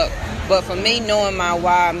be stuck. But for me, knowing my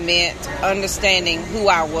why meant understanding who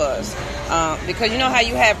I was, because you know how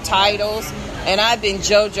you have titles, and I've been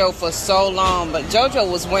JoJo for so long, but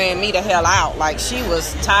JoJo was wearing me the hell out. Like, she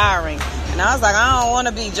was tiring, and I was like, I don't want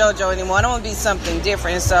to be JoJo anymore. I don't want to be something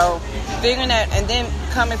different. So figuring that, and then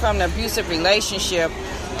coming from an abusive relationship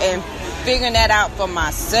and figuring that out for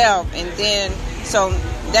myself, and then so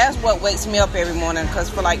that's what wakes me up every morning, because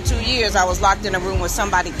for like 2 years I was locked in a room where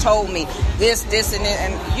somebody told me this and that,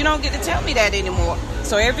 and you don't get to tell me that anymore.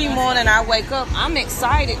 So every morning I wake up, I'm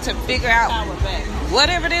excited to figure out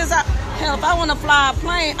whatever it is Hell, if I want to fly a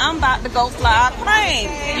plane, I'm about to go fly a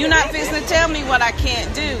plane. You're not fixing to tell me what I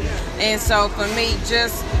can't do. And so for me,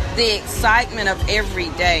 just the excitement of every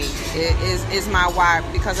day is my why,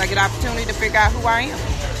 because I get opportunity to figure out who I am.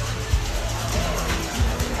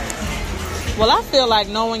 Well, I feel like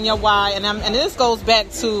knowing your why, and this goes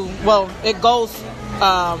back to, it goes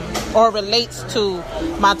or relates to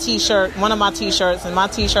my t-shirt, one of my t-shirts, and my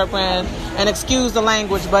t-shirt brand, and excuse the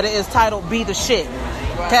language, but it is titled Be the Shit.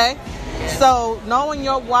 Okay? So knowing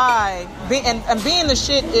your why, and being the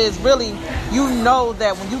shit is really, you know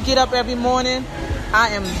that when you get up every morning, I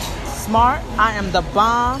am smart, I am the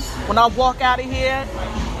bomb. When I walk out of here,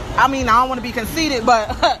 I mean, I don't want to be conceited,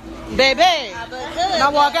 but baby, when I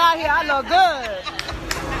walk out here, I look good.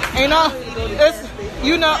 You know,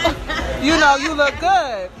 you look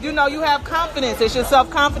good. You know, you have confidence. It's your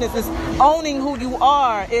self-confidence. It's owning who you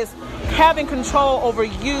are. It's having control over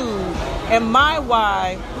you. And my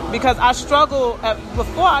why, because I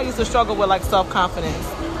before I used to struggle with like self-confidence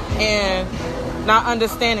and not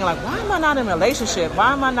understanding, like, why am I not in a relationship?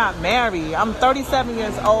 Why am I not married? I'm 37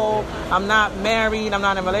 years old. I'm not married. I'm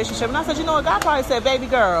not in a relationship. And I said, you know what? God probably said, baby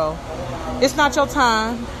girl, it's not your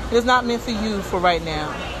time. It's not meant for you for right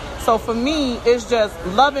now. So for me, it's just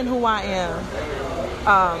loving who I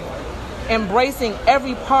am, embracing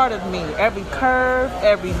every part of me, every curve,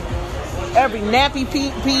 every nappy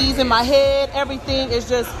peas in my head, everything is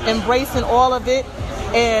just embracing all of it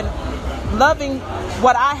and loving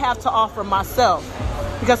what I have to offer myself.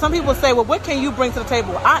 Because some people say, well, what can you bring to the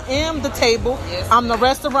table? I am the table. Yes. I'm the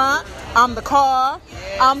restaurant. I'm the car.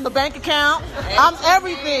 Yes. I'm the bank account. Yes. I'm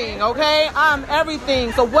everything, okay? I'm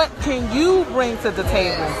everything. So what can you bring to the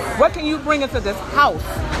table? What can you bring into this house?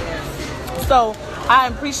 So I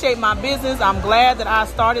appreciate my business. I'm glad that I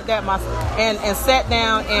started that and sat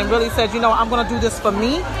down and really said, you know, I'm going to do this for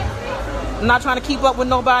me. I'm not trying to keep up with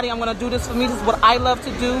nobody. I'm going to do this for me. This is what I love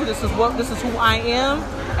to do. This is who I am.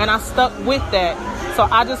 And I stuck with that. So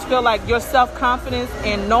I just feel like your self-confidence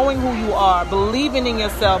and knowing who you are, believing in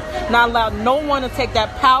yourself, not allow no one to take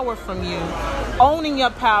that power from you, owning your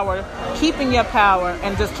power, keeping your power,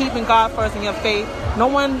 and just keeping God first in your faith. No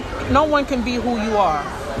one can be who you are.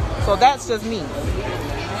 So that's just me.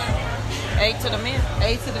 A to the men.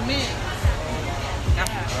 A to the men.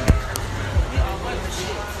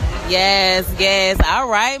 Yes. All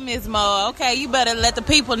right, Ms. Mo. Okay, you better let the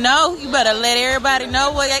people know. You better let everybody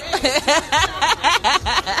know what.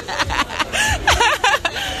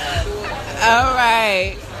 All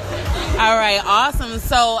right, awesome.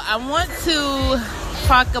 So I want to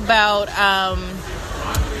talk about,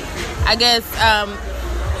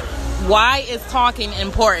 why is talking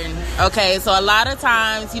important? Okay, so a lot of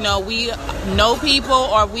times, you know, we know people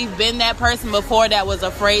or we've been that person before that was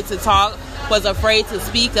afraid to talk, was afraid to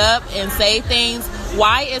speak up and say things.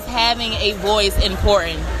 Why is having a voice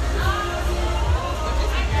important?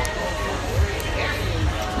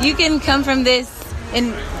 You can come from this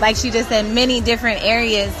in, like she just said, many different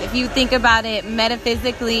areas. If you think about it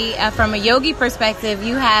metaphysically, from a yogi perspective,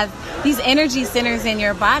 you have these energy centers in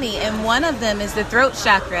your body, and one of them is the throat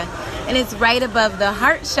chakra, and it's right above the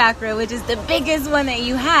heart chakra, which is the biggest one that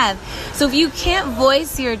you have. So if you can't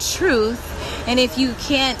voice your truth, and if you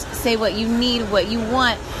can't say what you need, what you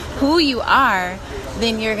want, who you are,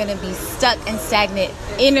 then you're going to be stuck and stagnant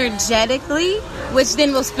energetically, which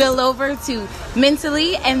then will spill over to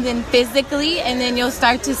mentally and then physically, and then you'll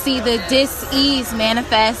start to see the dis-ease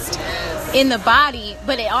manifest in the body,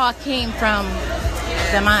 but it all came from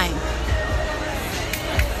the mind.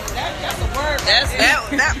 That's a word. That's that.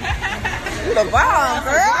 You the bomb,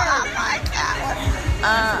 girl. I like that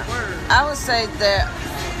one. I would say that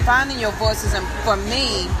finding your voice is, for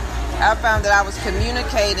me, I found that I was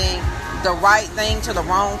communicating the right thing to the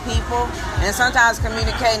wrong people, and sometimes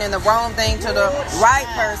communicating the wrong thing to the right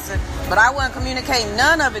person, but I wasn't communicating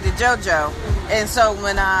none of it to JoJo. And so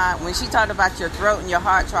when she talked about your throat and your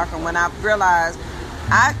heart chakra, when I realized,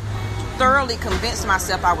 I thoroughly convinced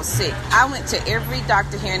myself I was sick. I went to every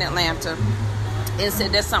doctor here in Atlanta and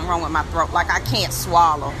said there's something wrong with my throat, like I can't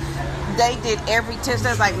swallow. They did every test. They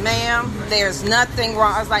was like, ma'am, there's nothing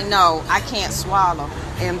wrong. I was like, no, I can't swallow.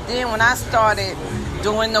 And then when I started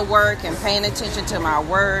doing the work and paying attention to my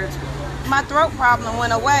words, my throat problem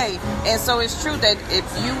went away. And so it's true that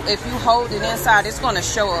if you hold it inside, it's going to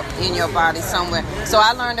show up in your body somewhere. So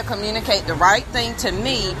I learned to communicate the right thing to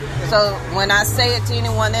me, so when I say it to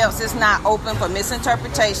anyone else, it's not open for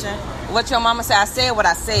misinterpretation. What your mama said, I said what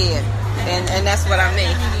I said, and that's what I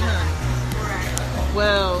mean.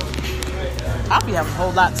 Well, I'll be having a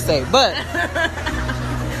whole lot to say, but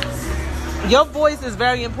your voice is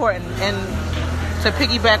very important. And to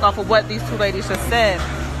piggyback off of what these two ladies just said,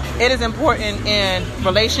 It is important in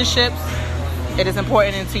relationships. It is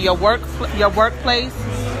important into your workplace,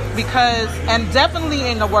 because, and definitely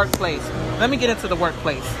in the workplace. Let me get into the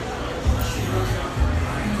workplace.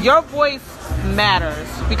 Your voice matters,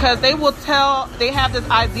 because they have this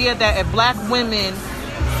idea that if black women,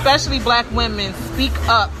 especially black women, speak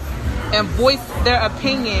up and voice their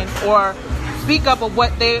opinion or speak up of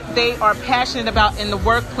what they are passionate about in the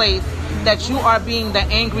workplace, that you are being the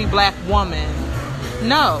angry black woman.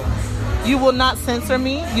 No. You will not censor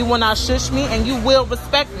me, you will not shush me, and you will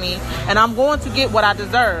respect me, and I'm going to get what I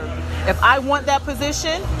deserve. If I want that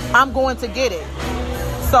position, I'm going to get it.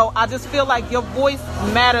 So I just feel like your voice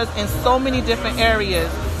matters in so many different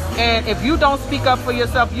areas. And if you don't speak up for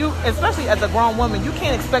yourself, you, especially as a grown woman, you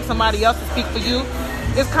can't expect somebody else to speak for you.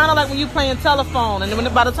 It's kind of like when you're playing telephone, and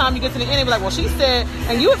then by the time you get to the end, you're like, well, she said,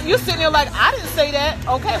 and you're sitting there like, I didn't say that.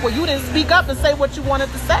 Okay, well, you didn't speak up and say what you wanted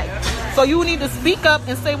to say. So you need to speak up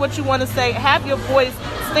and say what you want to say. Have your voice.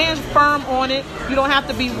 Stand firm on it. You don't have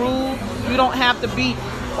to be rude. You don't have to be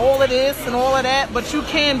all of this and all of that. But you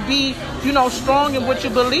can be, strong in what you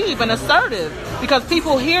believe and assertive, because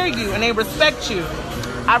people hear you and they respect you.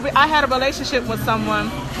 I had a relationship with someone,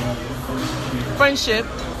 friendship,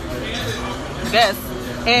 I guess.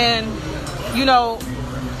 And,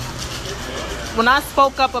 when I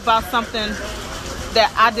spoke up about something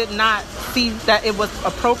that I did not see that it was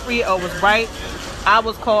appropriate or was right, I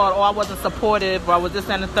was called, I wasn't supportive, or I was this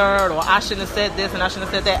and the third, or I shouldn't have said this and I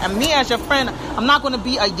shouldn't have said that. And me as your friend, I'm not going to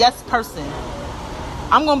be a yes person.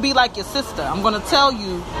 I'm going to be like your sister. I'm going to tell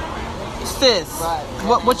you, sis,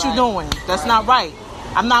 what you doing? That's not right.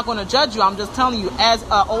 I'm not going to judge you. I'm just telling you, as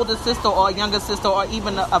an older sister or a younger sister or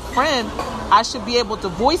even a friend, I should be able to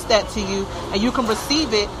voice that to you, and you can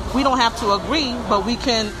receive it. We don't have to agree, but we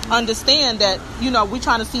can understand that, we're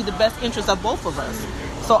trying to see the best interest of both of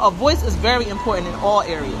us. So a voice is very important in all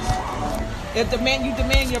areas. You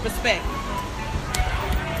demand your respect.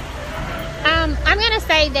 I'm going to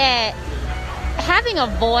say that having a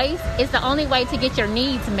voice is the only way to get your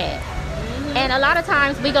needs met. And a lot of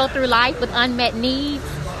times we go through life with unmet needs,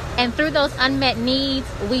 and through those unmet needs,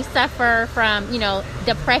 we suffer from,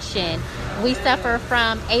 depression. We suffer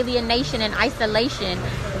from alienation and isolation.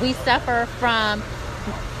 We suffer from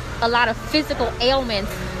a lot of physical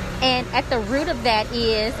ailments. And at the root of that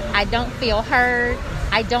is, I don't feel heard.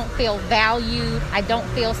 I don't feel valued. I don't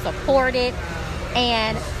feel supported.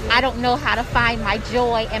 And I don't know how to find my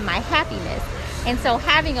joy and my happiness. And so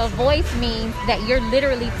having a voice means that you're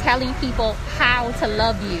literally telling people how to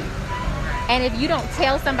love you. And if you don't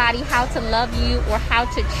tell somebody how to love you or how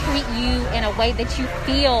to treat you in a way that you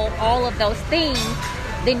feel all of those things,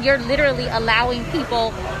 then you're literally allowing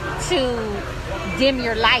people to dim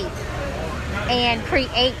your light and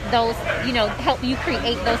create those, help you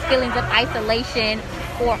create those feelings of isolation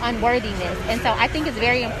or unworthiness. And so I think it's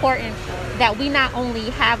very important that we not only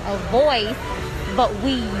have a voice, but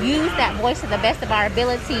we use that voice to the best of our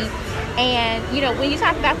ability. And, when you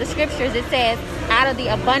talk about the scriptures, it says, out of the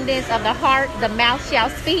abundance of the heart, the mouth shall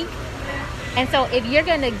speak. And so if you're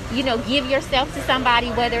going to, give yourself to somebody,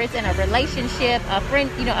 whether it's in a relationship, a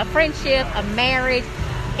friendship, a marriage,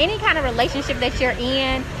 any kind of relationship that you're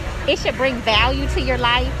in, it should bring value to your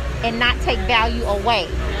life and not take value away.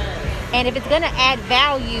 And if it's going to add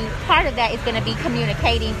value, part of that is going to be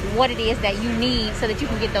communicating what it is that you need so that you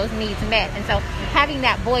can get those needs met. And so having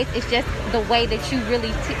that voice is just the way that you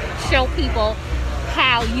really show people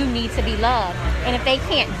how you need to be loved. And if they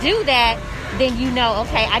can't do that, then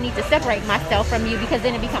okay, I need to separate myself from you, because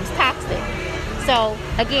then it becomes toxic. So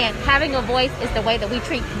again, having a voice is the way that we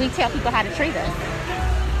tell people how to treat us.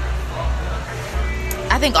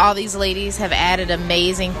 I think all these ladies have added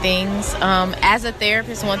amazing things. As a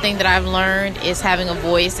therapist, one thing that I've learned is having a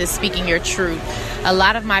voice, is speaking your truth. A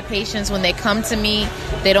lot of my patients, when they come to me,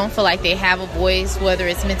 they don't feel like they have a voice, whether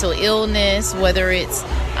it's mental illness, whether it's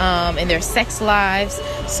in their sex lives.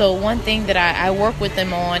 So one thing that I work with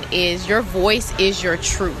them on is your voice is your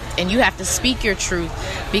truth, and you have to speak your truth,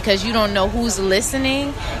 because you don't know who's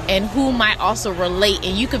listening and who might also relate,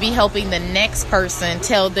 and you could be helping the next person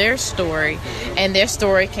tell their story, and their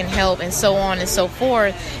story can help, and so on and so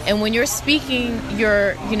forth. And when you're speaking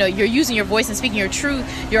you're using your voice and speaking your truth,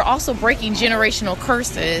 you're also breaking generational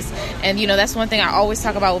curses. And that's one thing I always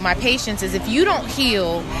talk about with my patients is, if you don't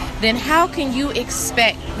heal, then how can you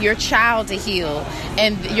expect your child to heal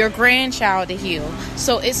and your grandchild to heal?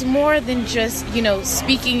 So it's more than just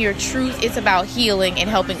speaking your truth. It's about healing and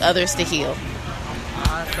helping others to heal.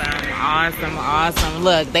 Awesome.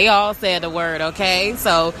 Look, they all said the word, okay?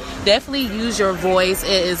 So definitely use your voice. It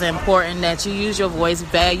is important that you use your voice,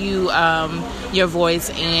 value your voice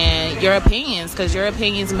and your opinions, because your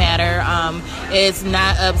opinions matter. It's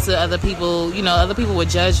not up to other people. You know, other people would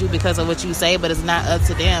judge you because of what you say, but it's not up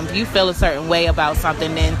to them. If you feel a certain way about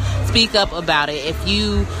something, then speak up about it. If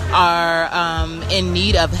you are in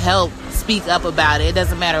need of help, speak up about it. It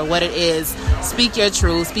doesn't matter what it is. Speak your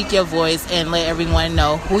truth, speak your voice, and let everyone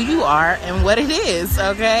know who you are and what it is,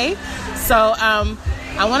 okay? So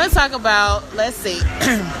I want to talk about, let's see,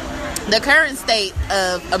 the current state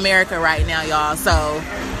of America right now, y'all. So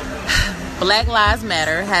Black Lives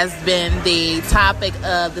Matter has been the topic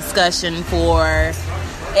of discussion for,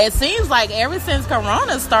 it seems like ever since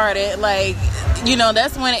Corona started. Like, you know,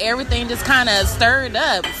 that's when everything just kind of stirred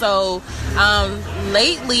up. So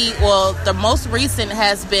lately, well, the most recent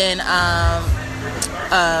has been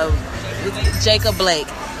Jacob Blake.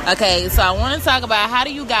 Okay, so I want to talk about, how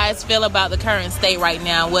do you guys feel about the current state right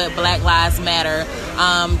now with Black Lives Matter?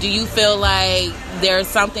 Do you feel like there's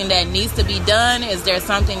something that needs to be done? Is there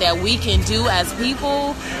something that we can do as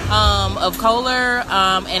people of color?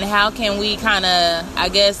 And how can we kind of, I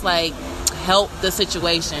guess, like, help the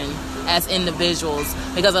situation as individuals?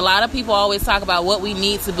 Because a lot of people always talk about what we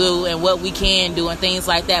need to do and what we can do and things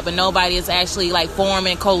like that, but nobody is actually like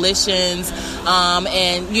forming coalitions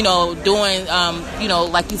and, you know, doing, you know,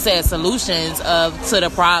 like you said, solutions to the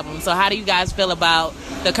problem. So how do you guys feel about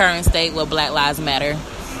the current state with Black Lives Matter?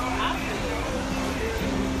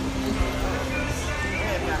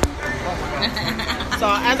 So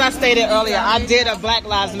as I stated earlier, I did a Black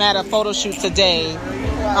Lives Matter photo shoot today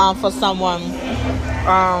for someone.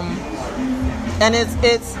 And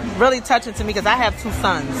it's really touching to me because I have two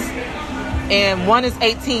sons. And one is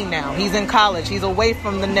 18 now. He's in college. He's away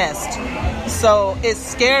from the nest. So it's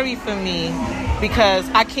scary for me because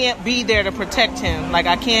I can't be there to protect him. Like,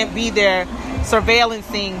 I can't be there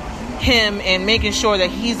surveillancing him and making sure that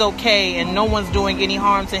he's okay and no one's doing any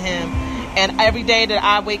harm to him. And every day that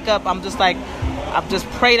I wake up, I'm just like, I just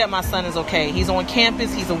pray that my son is okay. He's on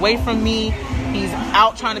campus. He's away from me. He's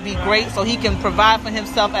out trying to be great so he can provide for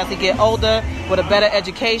himself as he get older with a better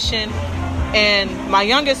education. And my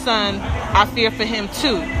youngest son, I fear for him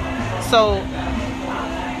too. So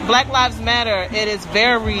Black Lives Matter, it is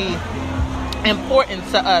very important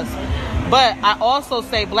to us. But I also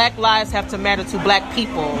say Black lives have to matter to Black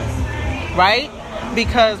people, right?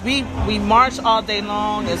 Because we march all day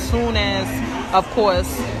long as soon as, of course,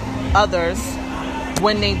 others,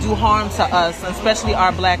 when they do harm to us, especially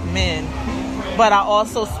our Black men. But I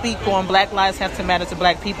also speak on Black lives have to matter to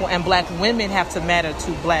Black people, and Black women have to matter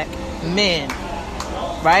to Black men,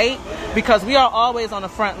 right? Because we are always on the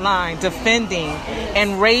front line defending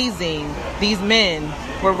and raising these men.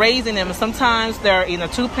 We're raising them. Sometimes they're in a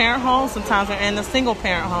two-parent home, sometimes they're in a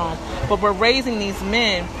single-parent home. But we're raising these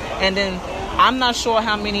men, and then I'm not sure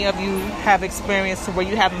how many of you have experienced where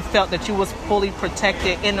you haven't felt that you was fully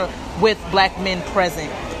protected with Black men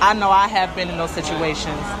present. I know I have been in those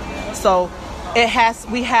situations. So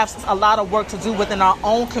we have a lot of work to do within our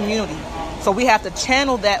own community. So we have to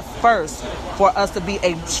channel that first for us to be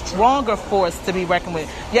a stronger force to be reckoned with.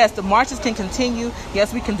 Yes, the marches can continue.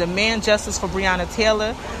 Yes, we can demand justice for Breonna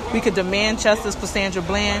Taylor. We could demand justice for Sandra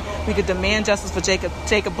Bland. We could demand justice for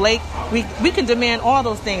Jacob Blake. We can demand all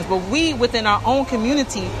those things. But we, within our own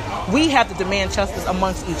community, we have to demand justice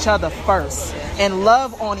amongst each other first and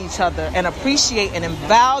love on each other and appreciate and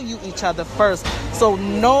value each other first, so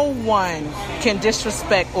no one can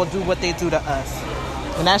disrespect or do what they do to us.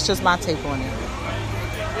 And that's just my take on it.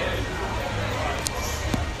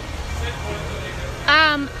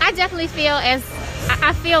 I definitely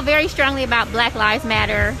I feel very strongly about Black Lives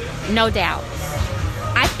Matter, no doubt.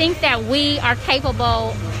 I think that we are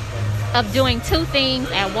capable of doing two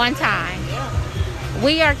things at one time.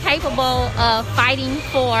 We are capable of fighting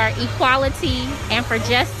for equality and for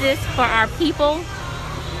justice for our people,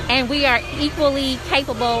 and we are equally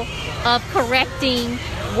capable of correcting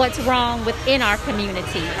what's wrong within our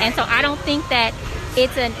community. And so I don't think that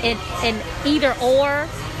it's an either or.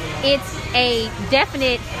 It's a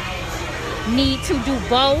definite need to do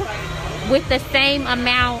both with the same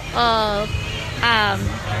amount of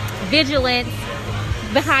vigilance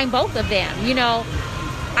behind both of them. You know,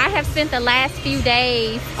 I have spent the last few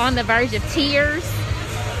days on the verge of tears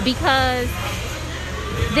because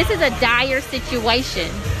this is a dire situation.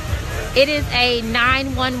 It is a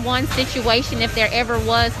 911 situation if there ever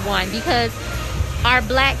was one, because our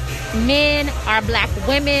Black men, our Black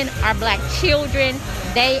women, our Black children,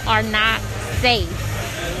 they are not safe.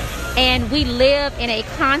 And we live in a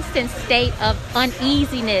constant state of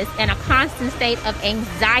uneasiness and a constant state of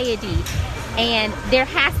anxiety. And there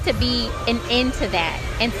has to be an end to that.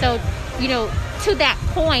 And so, to that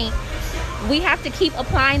point, we have to keep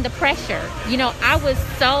applying the pressure. I was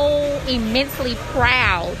so immensely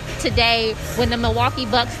proud today when the Milwaukee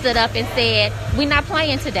Bucks stood up and said, we're not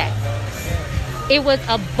playing today. It was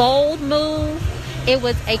a bold move. It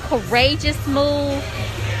was a courageous move.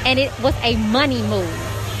 And it was a money move.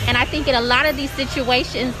 And I think in a lot of these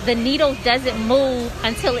situations, the needle doesn't move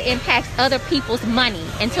until it impacts other people's money,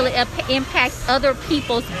 until it impacts other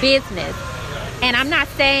people's business. And I'm not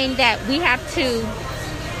saying that we have to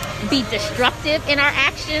be destructive in our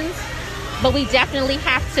actions, but we definitely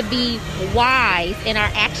have to be wise in our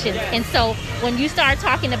actions. And so when you start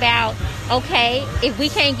talking about, okay, if we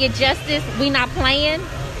can't get justice, we not playing,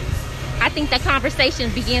 I think the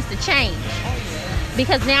conversation begins to change.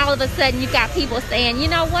 Because now all of a sudden you've got people saying, you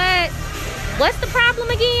know what? What's the problem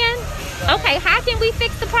again? Okay, how can we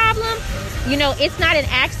fix the problem? It's not an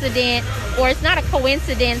accident or it's not a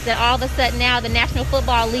coincidence that all of a sudden now the National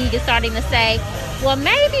Football League is starting to say, well,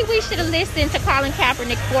 maybe we should have listened to Colin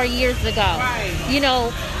Kaepernick 4 years ago. Right.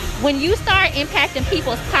 When you start impacting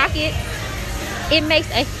people's pockets, it makes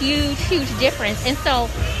a huge, huge difference. And so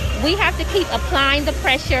we have to keep applying the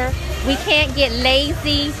pressure. We can't get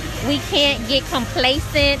lazy. We can't get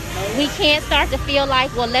complacent. We can't start to feel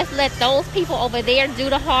like, well, let's let those people over there do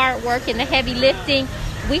the hard work and the heavy lifting.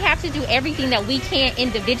 We have to do everything that we can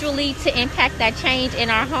individually to impact that change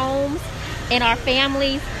in our homes, in our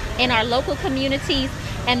families, in our local communities.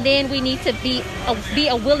 And then we need to be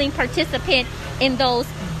a willing participant in those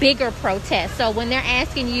bigger protests. So when they're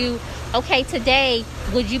asking you, okay, today,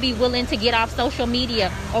 would you be willing to get off social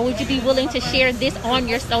media? Or would you be willing to share this on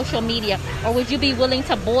your social media? Or would you be willing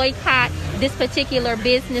to boycott this particular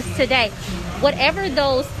business today? Whatever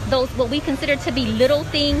those what we consider to be little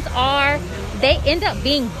things are, they end up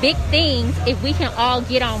being big things if we can all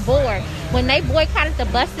get on board. When they boycotted the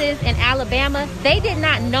buses in Alabama, they did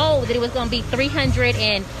not know that it was going to be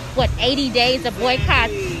 380 days of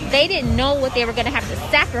boycotts. They didn't know what they were going to have to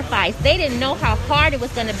sacrifice. They didn't know how hard it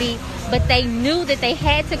was going to be, but they knew that they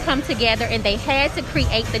had to come together and they had to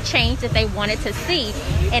create the change that they wanted to see.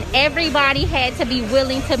 And everybody had to be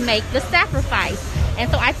willing to make the sacrifice. And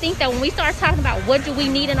so I think that when we start talking about what do we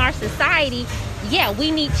need in our society, yeah, we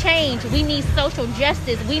need change. We need social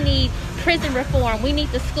justice. We need prison reform. We need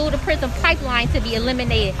the school-to-prison pipeline to be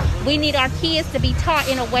eliminated. We need our kids to be taught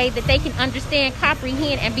in a way that they can understand,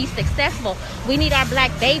 comprehend, and be successful. We need our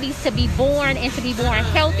black babies to be born and to be born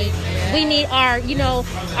healthy. We need our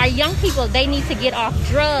young people, they need to get off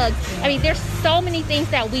drugs. I mean, there's so many things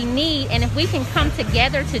that we need, and if we can come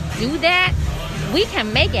together to do that, we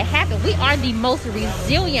can make it happen. We are the most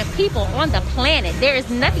resilient people on the planet. There is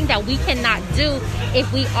nothing that we cannot do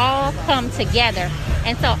if we all come together.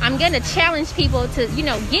 And so I'm going to challenge people to,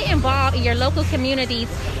 get involved in your local communities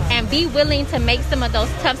and be willing to make some of those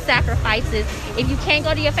tough sacrifices. If you can't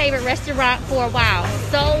go to your favorite restaurant for a while,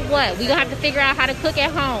 so what? We're going to have to figure out how to cook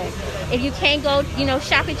at home. If you can't go,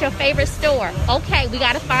 shop at your favorite store, okay, we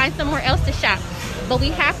got to find somewhere else to shop. But we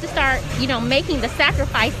have to start, making the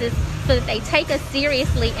sacrifices so that they take us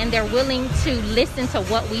seriously and they're willing to listen to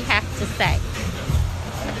what we have to say.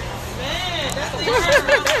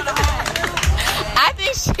 I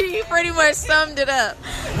think she pretty much summed it up.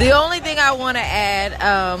 The only thing I want to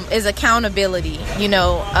add is accountability,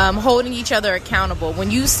 holding each other accountable. When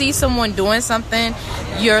you see someone doing something,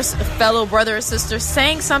 your fellow brother or sister,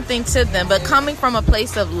 saying something to them, but coming from a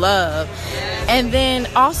place of love. And then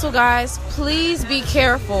also, guys, please be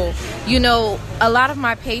careful. A lot of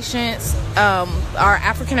my patients are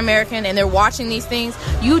African American and they're watching these things.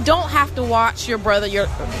 You don't have to watch your brother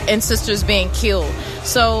and sisters being killed.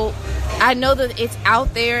 So I know that it's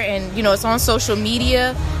out there and, it's on social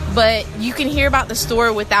media, but you can hear about the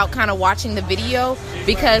story without kind of watching the video,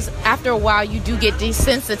 because after a while you do get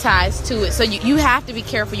desensitized to it. So you have to be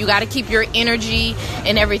careful. You got to keep your energy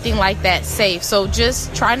and everything like that safe. So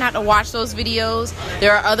just try not to watch those videos.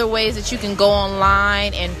 There are other ways that you can go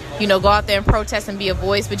online and, go out there and protest and be a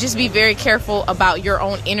voice, but just be very careful about your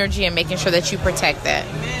own energy and making sure that you protect that.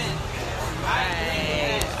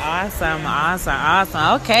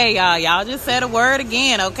 Awesome. Okay, y'all just said a word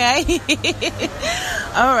again, okay?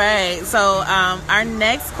 All right, so our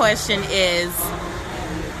next question is,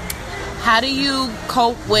 how do you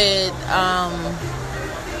cope with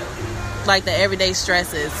like the everyday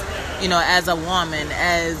stresses you know, as a woman,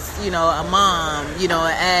 as, you know, a mom, you know,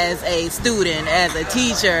 as a student, as a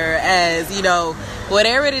teacher, as, you know,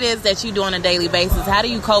 whatever it is that you do on a daily basis, how do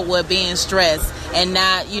you cope with being stressed and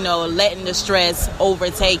not, you know, letting the stress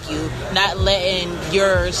overtake you, not letting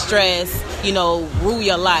your stress, you know, rule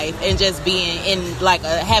your life, and just being in, like,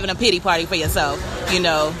 having a pity party for yourself, you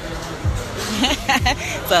know?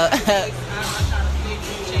 So...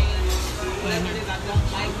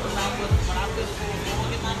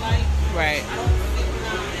 Right.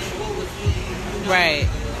 Right.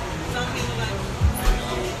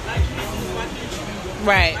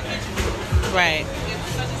 Right. Right. Right.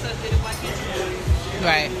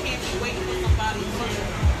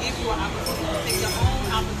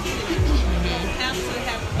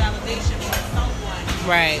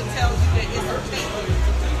 Right.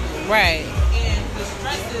 Right. And the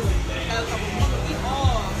stresses as a woman, we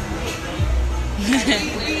all we gotta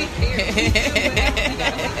be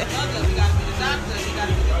the mother, we gotta be the doctor, we gotta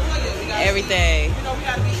be the lawyer, we gotta everything. You know, we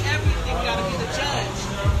gotta be everything, we gotta be the judge.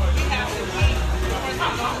 We have to be the person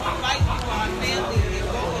who's going to fight for our family and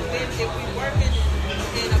go, and then if we're working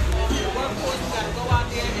in a workforce, we gotta go out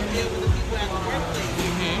there and deal with the people at the workplace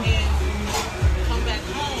and come back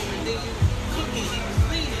home, and then you cooking and you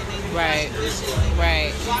cleaning and you Right. washing dishes and Right.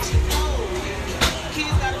 washing clothes.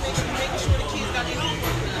 Kids gotta make sure the kids got their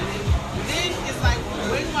homework done. Then it's like,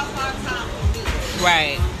 where do I find time for me?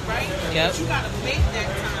 Right. Right? Yep. But you gotta make that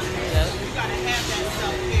time. Yep. You gotta have that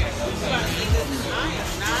self-care. You gotta think that I am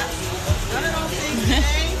not none of those things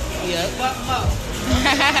today. Yep. But Mo. I'm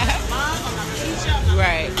not a mom, I'm not a teacher, I'm not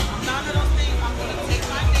Right. I'm none of those things. I'm gonna take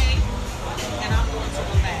my day and I'm going to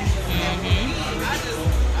relax. And for me, that's what I do.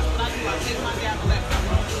 I take my day, I relax. I'm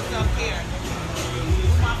gonna do self-care. Do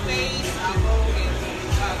my face, I'll go and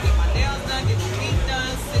get my nails done, get my feet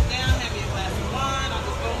done, sit down, have me a glass of wine, I'll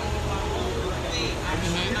just go and do my own thing. I'm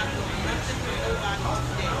not doing nothing for nobody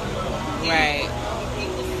today. Right. When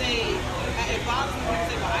people say, it bothers me when people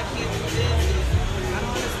say, well, I can't do this, I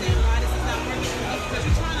don't understand why this is not working for me, because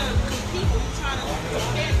you're trying to compete, you're trying to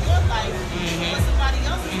compare your life with somebody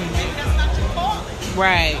else's, maybe that's not your calling.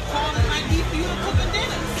 Right. Your calling might be for you to cook a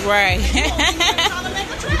dinner. Right. And you won't be here trying to make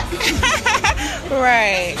a dress.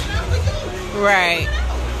 Right. Right.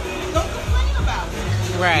 Don't complain about it.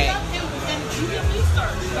 Right. And do your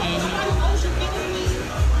research. Nobody owes you anything.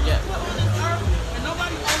 Yeah. Put on this earth, and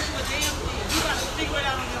nobody owes you a damn thing. You gotta figure it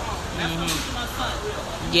out on your own. That's what I teach my son.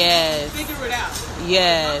 Yes. Figure it out.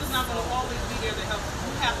 Yes. It's not gonna always be there to help you.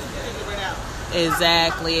 You have to figure it out.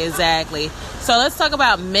 Exactly. So let's talk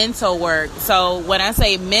about mental work. So when I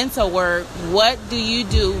say mental work, what do you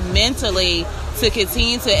do mentally to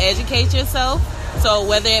continue to educate yourself? So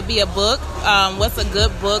whether it be a book, what's a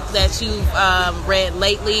good book that you've read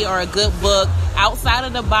lately, or a good book outside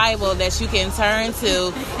of the Bible that you can turn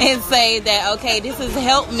to and say that, okay, this has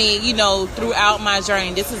helped me, you know, throughout my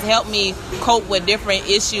journey. This has helped me cope with different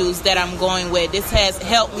issues that I'm going with. This has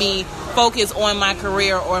helped me focus on my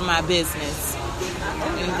career or my business.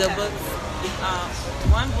 Any good books?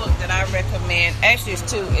 One book that I recommend, actually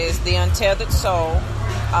it's two, is The Untethered Soul,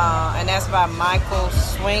 and that's by Michael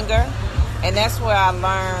Swinger. And that's where I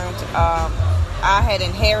learned I had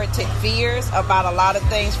inherited fears about a lot of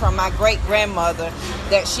things from my great-grandmother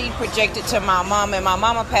that she projected to my mom, and my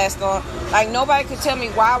mama passed on. Like, nobody could tell me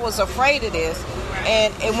why I was afraid of this.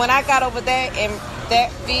 And when I got over that and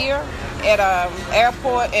that fear at an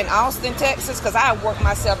airport in Austin, Texas, because I worked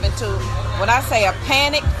myself into, when I say a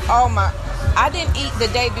panic, I didn't eat the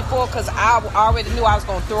day before because I already knew I was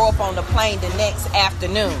going to throw up on the plane the next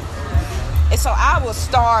afternoon. And so I was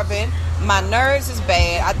starving. My nerves is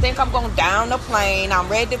bad. I think I'm going down the plane. I'm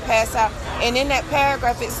ready to pass out. And in that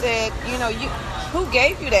paragraph, it said, you know, who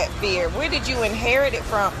gave you that fear? Where did you inherit it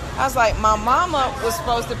from? I was like, my mama was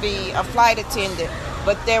supposed to be a flight attendant,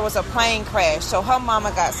 but there was a plane crash. So her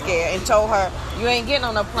mama got scared and told her, you ain't getting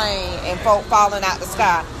on a plane and folk falling out the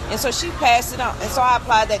sky. And so she passed it on. And so I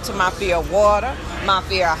applied that to my fear of water, my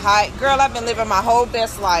fear of height. Girl, I've been living my whole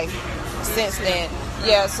best life since then.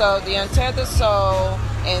 Yeah, so The Untethered Soul,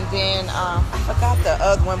 and then I forgot the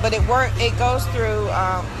other one, but it goes through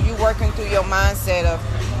you working through your mindset of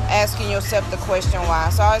asking yourself the question why.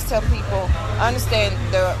 So I always tell people, understand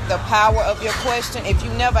the power of your question. If you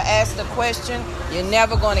never ask the question, you're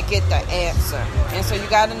never going to get the answer. And so you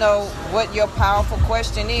got to know what your powerful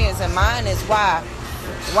question is, and mine is why.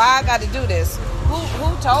 Why I got to do this?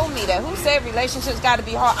 Who told me that? Who said relationships got to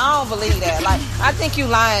be hard? I don't believe that. Like, I think you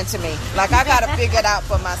lying to me. Like, I got to figure it out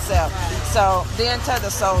for myself. So, The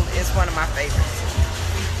Untethered Soul is one of my favorites.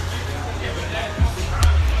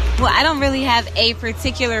 Well, I don't really have a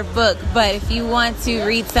particular book, but if you want to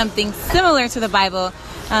read something similar to the Bible,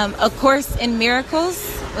 A Course in Miracles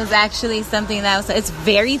was actually something that it's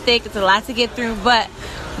very thick. It's a lot to get through, but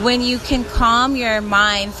when you can calm your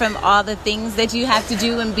mind from all the things that you have to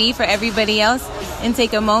do and be for everybody else and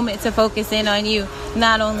take a moment to focus in on you,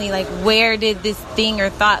 not only like where did this thing or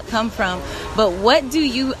thought come from, but what do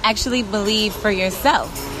you actually believe for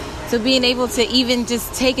yourself? So being able to even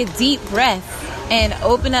just take a deep breath and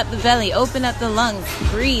open up the belly, open up the lungs,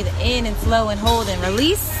 breathe in and slow and hold and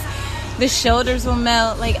release, the shoulders will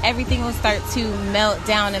melt, like everything will start to melt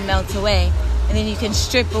down and melt away. And then you can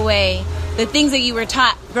strip away the things that you were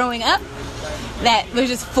taught growing up that were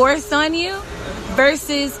just forced on you,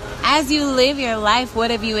 versus as you live your life,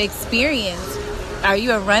 what have you experienced? Are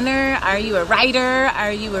you a runner? Are you a writer?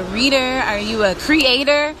 Are you a reader? Are you a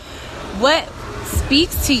creator? What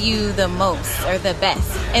speaks to you the most or the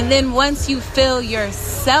best? And then once you fill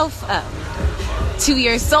yourself up to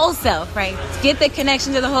your soul self, right? Get the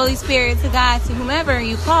connection to the Holy Spirit, to God, to whomever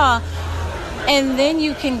you call, and then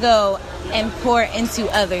you can go and pour into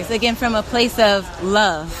others, again from a place of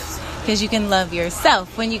love, because you can love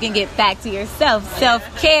yourself when you can get back to yourself.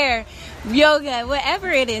 Self-care, yoga, whatever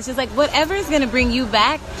it is, just like whatever is going to bring you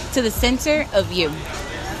back to the center of you.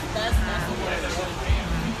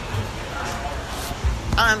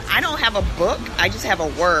 I don't have a book, I just have a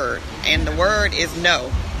word, and the word is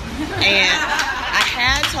no. And I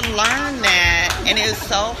had to learn that, and it is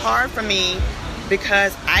so hard for me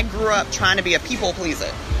because I grew up trying to be a people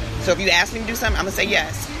pleaser. So if you ask me to do something, I'm going to say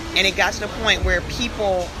yes. And it got to the point where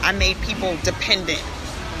I made people dependent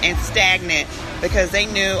and stagnant because they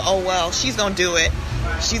knew, oh, well, she's going to do it.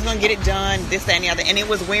 She's going to get it done, this, that, and the other. And it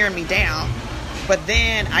was wearing me down. But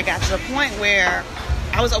then I got to the point where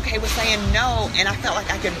I was okay with saying no, and I felt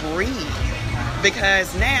like I could breathe.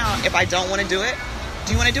 Because now, if I don't want to do it,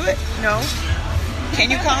 do you want to do it? No.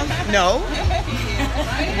 Can you come? No.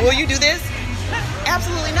 Will you do this?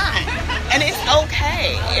 Absolutely not. And it's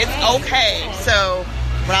okay. It's okay. So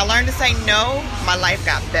when I learned to say no, my life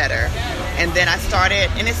got better. And then I started,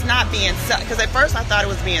 and it's not being because at first I thought it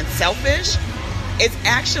was being selfish. It's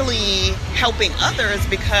actually helping others,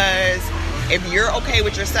 because if you're okay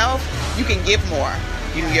with yourself, you can give more.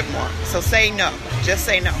 You can give more. So say no. Just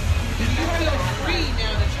say no.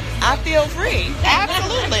 I feel free.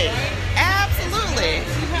 Absolutely. Absolutely.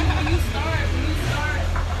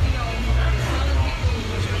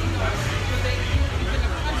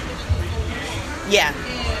 Yeah.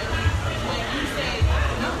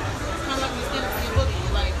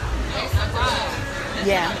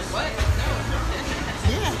 Yeah.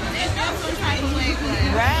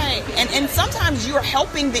 Right. And sometimes you're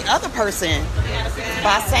helping the other person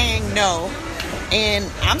by saying no. And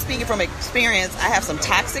I'm speaking from experience. I have some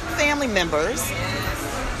toxic family members,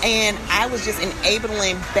 and I was just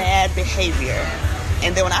enabling bad behavior.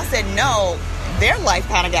 And then when I said no, their life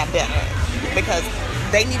kind of got better because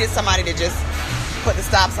they needed somebody to just put the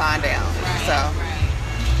stop sign down. So,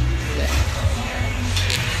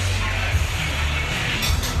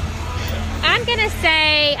 I'm going to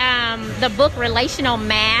say the book Relational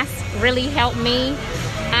Mass really helped me.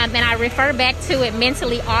 And I refer back to it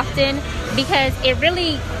mentally often because it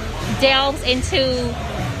really delves into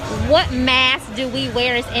what mask do we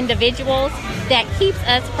wear as individuals that keeps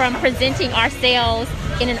us from presenting ourselves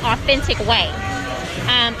in an authentic way.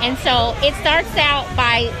 And so it starts out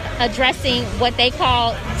by addressing what they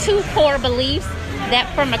call 2 core beliefs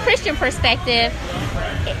that from a Christian perspective,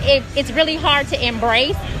 it's really hard to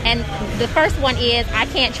embrace. And the first one is, I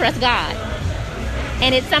can't trust God.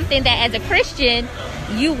 And it's something that as a Christian,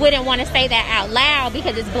 you wouldn't want to say that out loud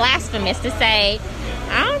because it's blasphemous to say,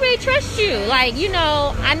 I don't really trust you. Like,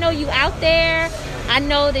 I know you out there. I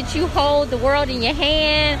know that you hold the world in your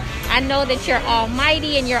hand. I know that you're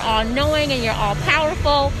almighty and you're all-knowing and you're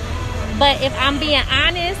all-powerful. But if I'm being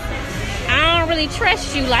honest, I don't really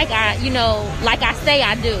trust you like I say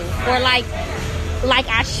I do, or like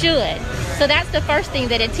I should. So that's the first thing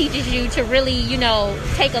that it teaches you to really,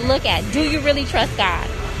 take a look at. Do you really trust God?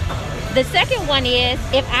 The second one is,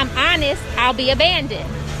 if I'm honest, I'll be abandoned.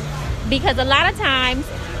 Because a lot of times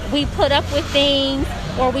we put up with things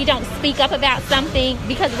or we don't speak up about something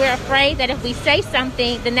because we're afraid that if we say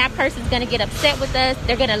something, then that person's going to get upset with us.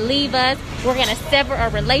 They're going to leave us. We're going to sever a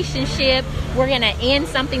relationship. We're going to end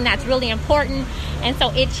something that's really important. And so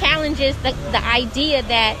it challenges the idea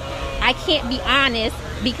that I can't be honest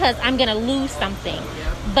because I'm going to lose something.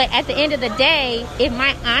 But at the end of the day, if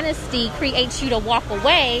my honesty creates you to walk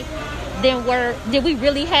away, then did we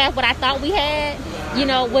really have what I thought we had?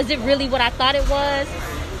 Was it really what I thought it was?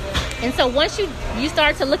 And so once you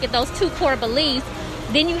start to look at those 2 core beliefs,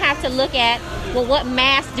 then you have to look at, well, what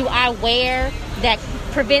mask do I wear that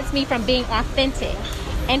prevents me from being authentic?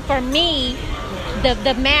 And for me,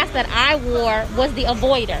 the mask that I wore was the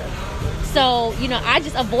avoider. So, I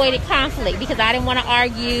just avoided conflict because I didn't want to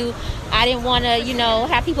argue. I didn't want to,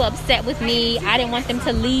 have people upset with me. I didn't want them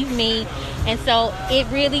to leave me. And so it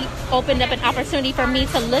really opened up an opportunity for me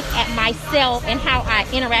to look at myself and how I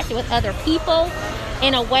interacted with other people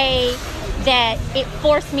in a way that it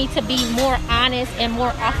forced me to be more honest and more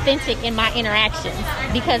authentic in my interactions.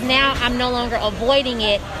 Because now I'm no longer avoiding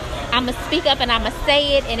it. I'm going to speak up and I'm going to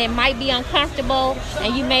say it, and it might be uncomfortable,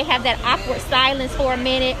 and you may have that awkward silence for a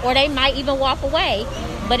minute, or they might even walk away,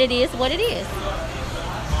 but it is what it is.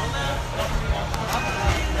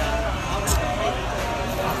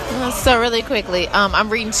 So really quickly, I'm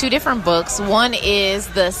reading 2 different books. One is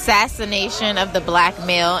The Assassination of the Black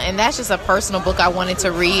Male, and that's just a personal book I wanted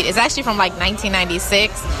to read. It's actually from like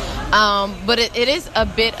 1996. But it is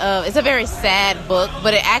it's a very sad book,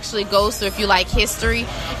 but it actually goes through, if you like history,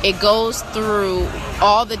 it goes through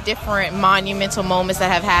all the different monumental moments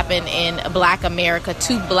that have happened in Black America,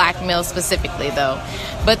 to black males specifically though.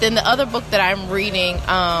 But then the other book that I'm reading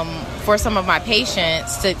for some of my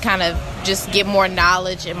patients to kind of just get more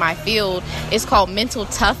knowledge in my field is called Mental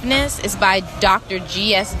Toughness. It's by Dr.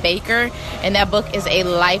 G.S. Baker, and that book is a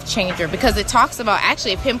life changer because it talks about,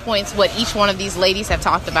 actually it pinpoints what each one of these ladies have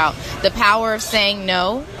talked about: the power of saying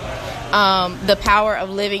no, the power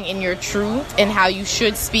of living in your truth and how you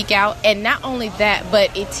should speak out. And not only that,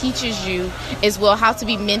 but it teaches you as well how to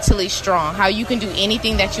be mentally strong, how you can do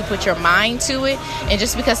anything that you put your mind to it, and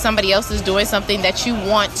just because somebody else is doing something that you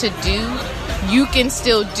want to do, you can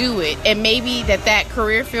still do it. And maybe that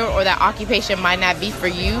career field or that occupation might not be for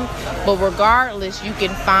you, but regardless, you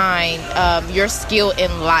can find your skill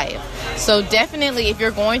in life. So definitely, if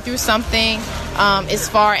you're going through something as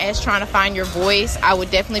far as trying to find your voice, I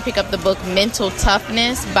would definitely pick up the book Mental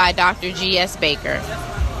Toughness by Dr. G.S. Baker.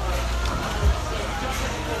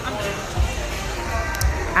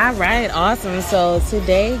 All right, awesome. So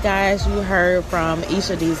today, guys, you heard from each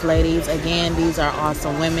of these ladies. Again, these are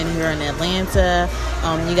awesome women here in Atlanta.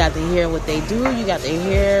 You got to hear what they do. You got to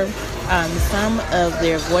hear some of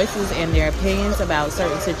their voices and their opinions about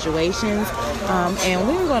certain situations. And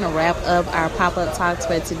we're going to wrap up our pop-up talks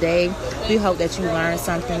for today. We hope that you learned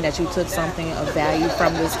something, that you took something of value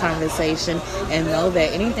from this conversation, and know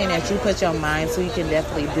that anything that you put your mind to, you can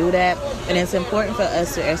definitely do that. And it's important for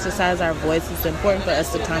us to exercise our voice. It's important for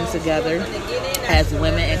us to come together as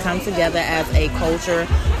women and come together as a culture,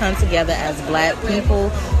 come together as black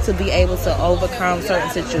people to be able to overcome certain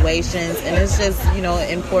situations. And it's just,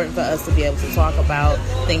 important for us to be able to talk about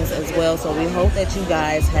things as well. So we hope that you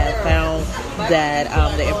guys have found that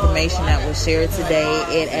the information that was shared today,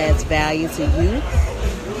 it adds value to you.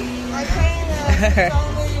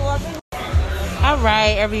 All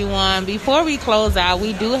right, everyone. Before we close out,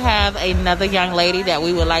 we do have another young lady that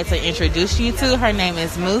we would like to introduce you to. Her name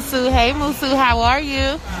is Musu. Hey, Musu, how are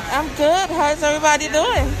you? I'm good. How's everybody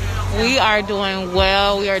doing? We are doing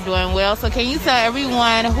well. We are doing well. So can you tell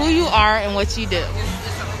everyone who you are and what you do?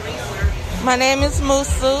 My name is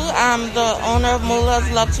Musu. I'm the owner of Mula's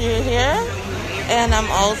Luxury Hair, and I'm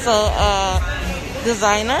also a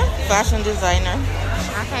designer, fashion designer.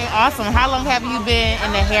 Okay, awesome. How long have you been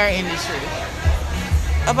in the hair industry?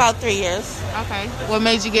 About 3 years. Okay. What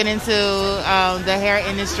made you get into the hair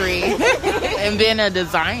industry and being a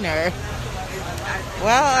designer?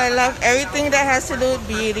 Well, I love everything that has to do with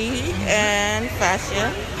beauty and fashion.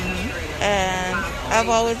 Mm-hmm. And I've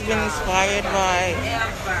always been inspired by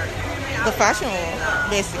the fashion world,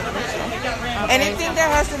 basically. So. Okay. Anything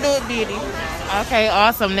that has to do with beauty. Okay,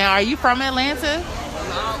 awesome. Now, are you from Atlanta?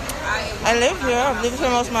 I live here. I've lived here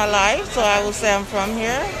most of my life, so I will say I'm from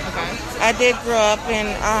here. Okay. I did grow up in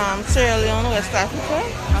Sierra Leone, West Africa.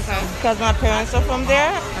 Okay. Because my parents are from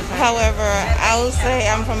there. Okay. However, I will say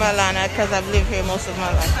I'm from Atlanta because I've lived here most of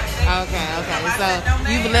my life. Okay. So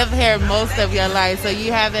you've lived here most of your life, so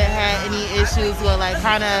you haven't had any issues with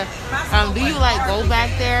kind of, do you go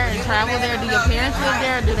back there and travel there? Do your parents live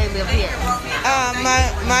there or do they live here?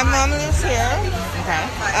 My mom lives here. Okay.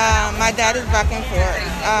 My dad is back and forth.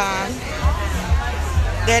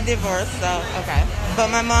 They're divorced, so. Okay. But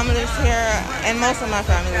my mom lives here, and most of my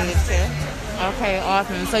family lives here. Okay,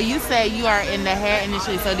 awesome. So you say you are in the hair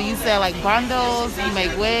industry. So do you sell bundles? Do you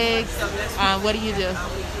make wigs? What do you do?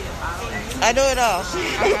 I do it all.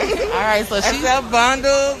 Okay. All right. So I sell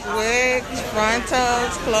bundles, wigs,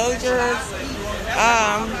 frontals, closures.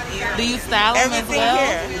 Do you style them as well?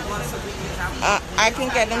 Everything here. I can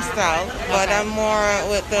get them styled, but I'm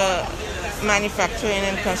more with the manufacturing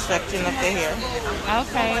and construction of the hair.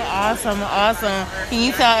 Okay, awesome. Can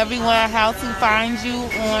you tell everyone how to find you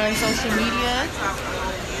on social media?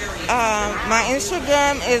 My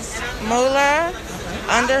Instagram is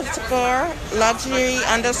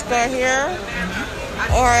Mula_luxury_here.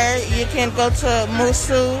 Or you can go to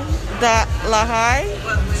musu.lahai,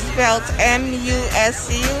 spelled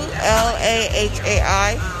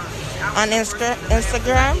MUSULAHAI on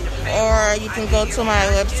Instagram. Or you can go to my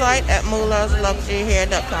website at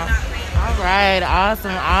mulasluxuryhair.com. All right,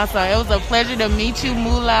 awesome. It was a pleasure to meet you,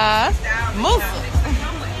 Musa. Mula.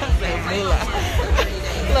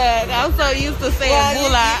 Look, I'm so used to saying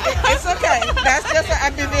Mula. It's okay. That's just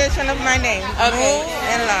an abbreviation of my name. Okay.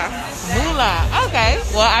 And La. Mula. Okay.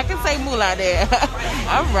 Well, I can say Mula there.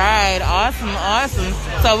 All right. Awesome.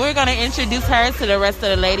 So we're going to introduce her to the rest of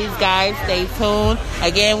the ladies, guys. Stay tuned.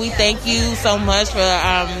 Again, we thank you so much for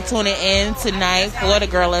tuning in tonight for the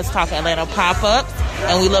Girl Let's Talk Atlanta pop-ups.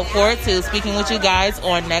 And we look forward to speaking with you guys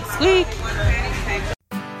on next week.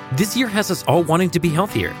 This year has us all wanting to be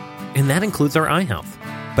healthier, and that includes our eye health.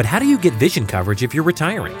 But how do you get vision coverage if you're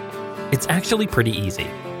retiring? It's actually pretty easy.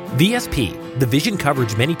 VSP, the vision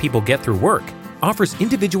coverage many people get through work, offers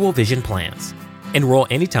individual vision plans. Enroll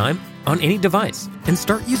anytime, on any device, and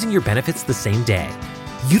start using your benefits the same day.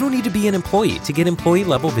 You don't need to be an employee to get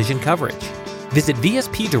employee-level vision coverage. Visit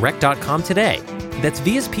VSPdirect.com today. That's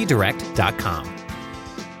VSPdirect.com.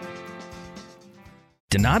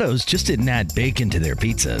 Donato's just didn't add bacon to their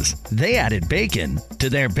pizzas. They added bacon to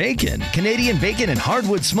their bacon. Canadian bacon and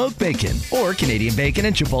hardwood smoked bacon. Or Canadian bacon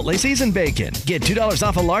and Chipotle seasoned bacon. Get $2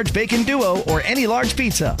 off a large bacon duo or any large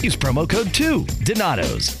pizza. Use promo code 2.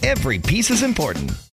 Donato's. Every piece is important.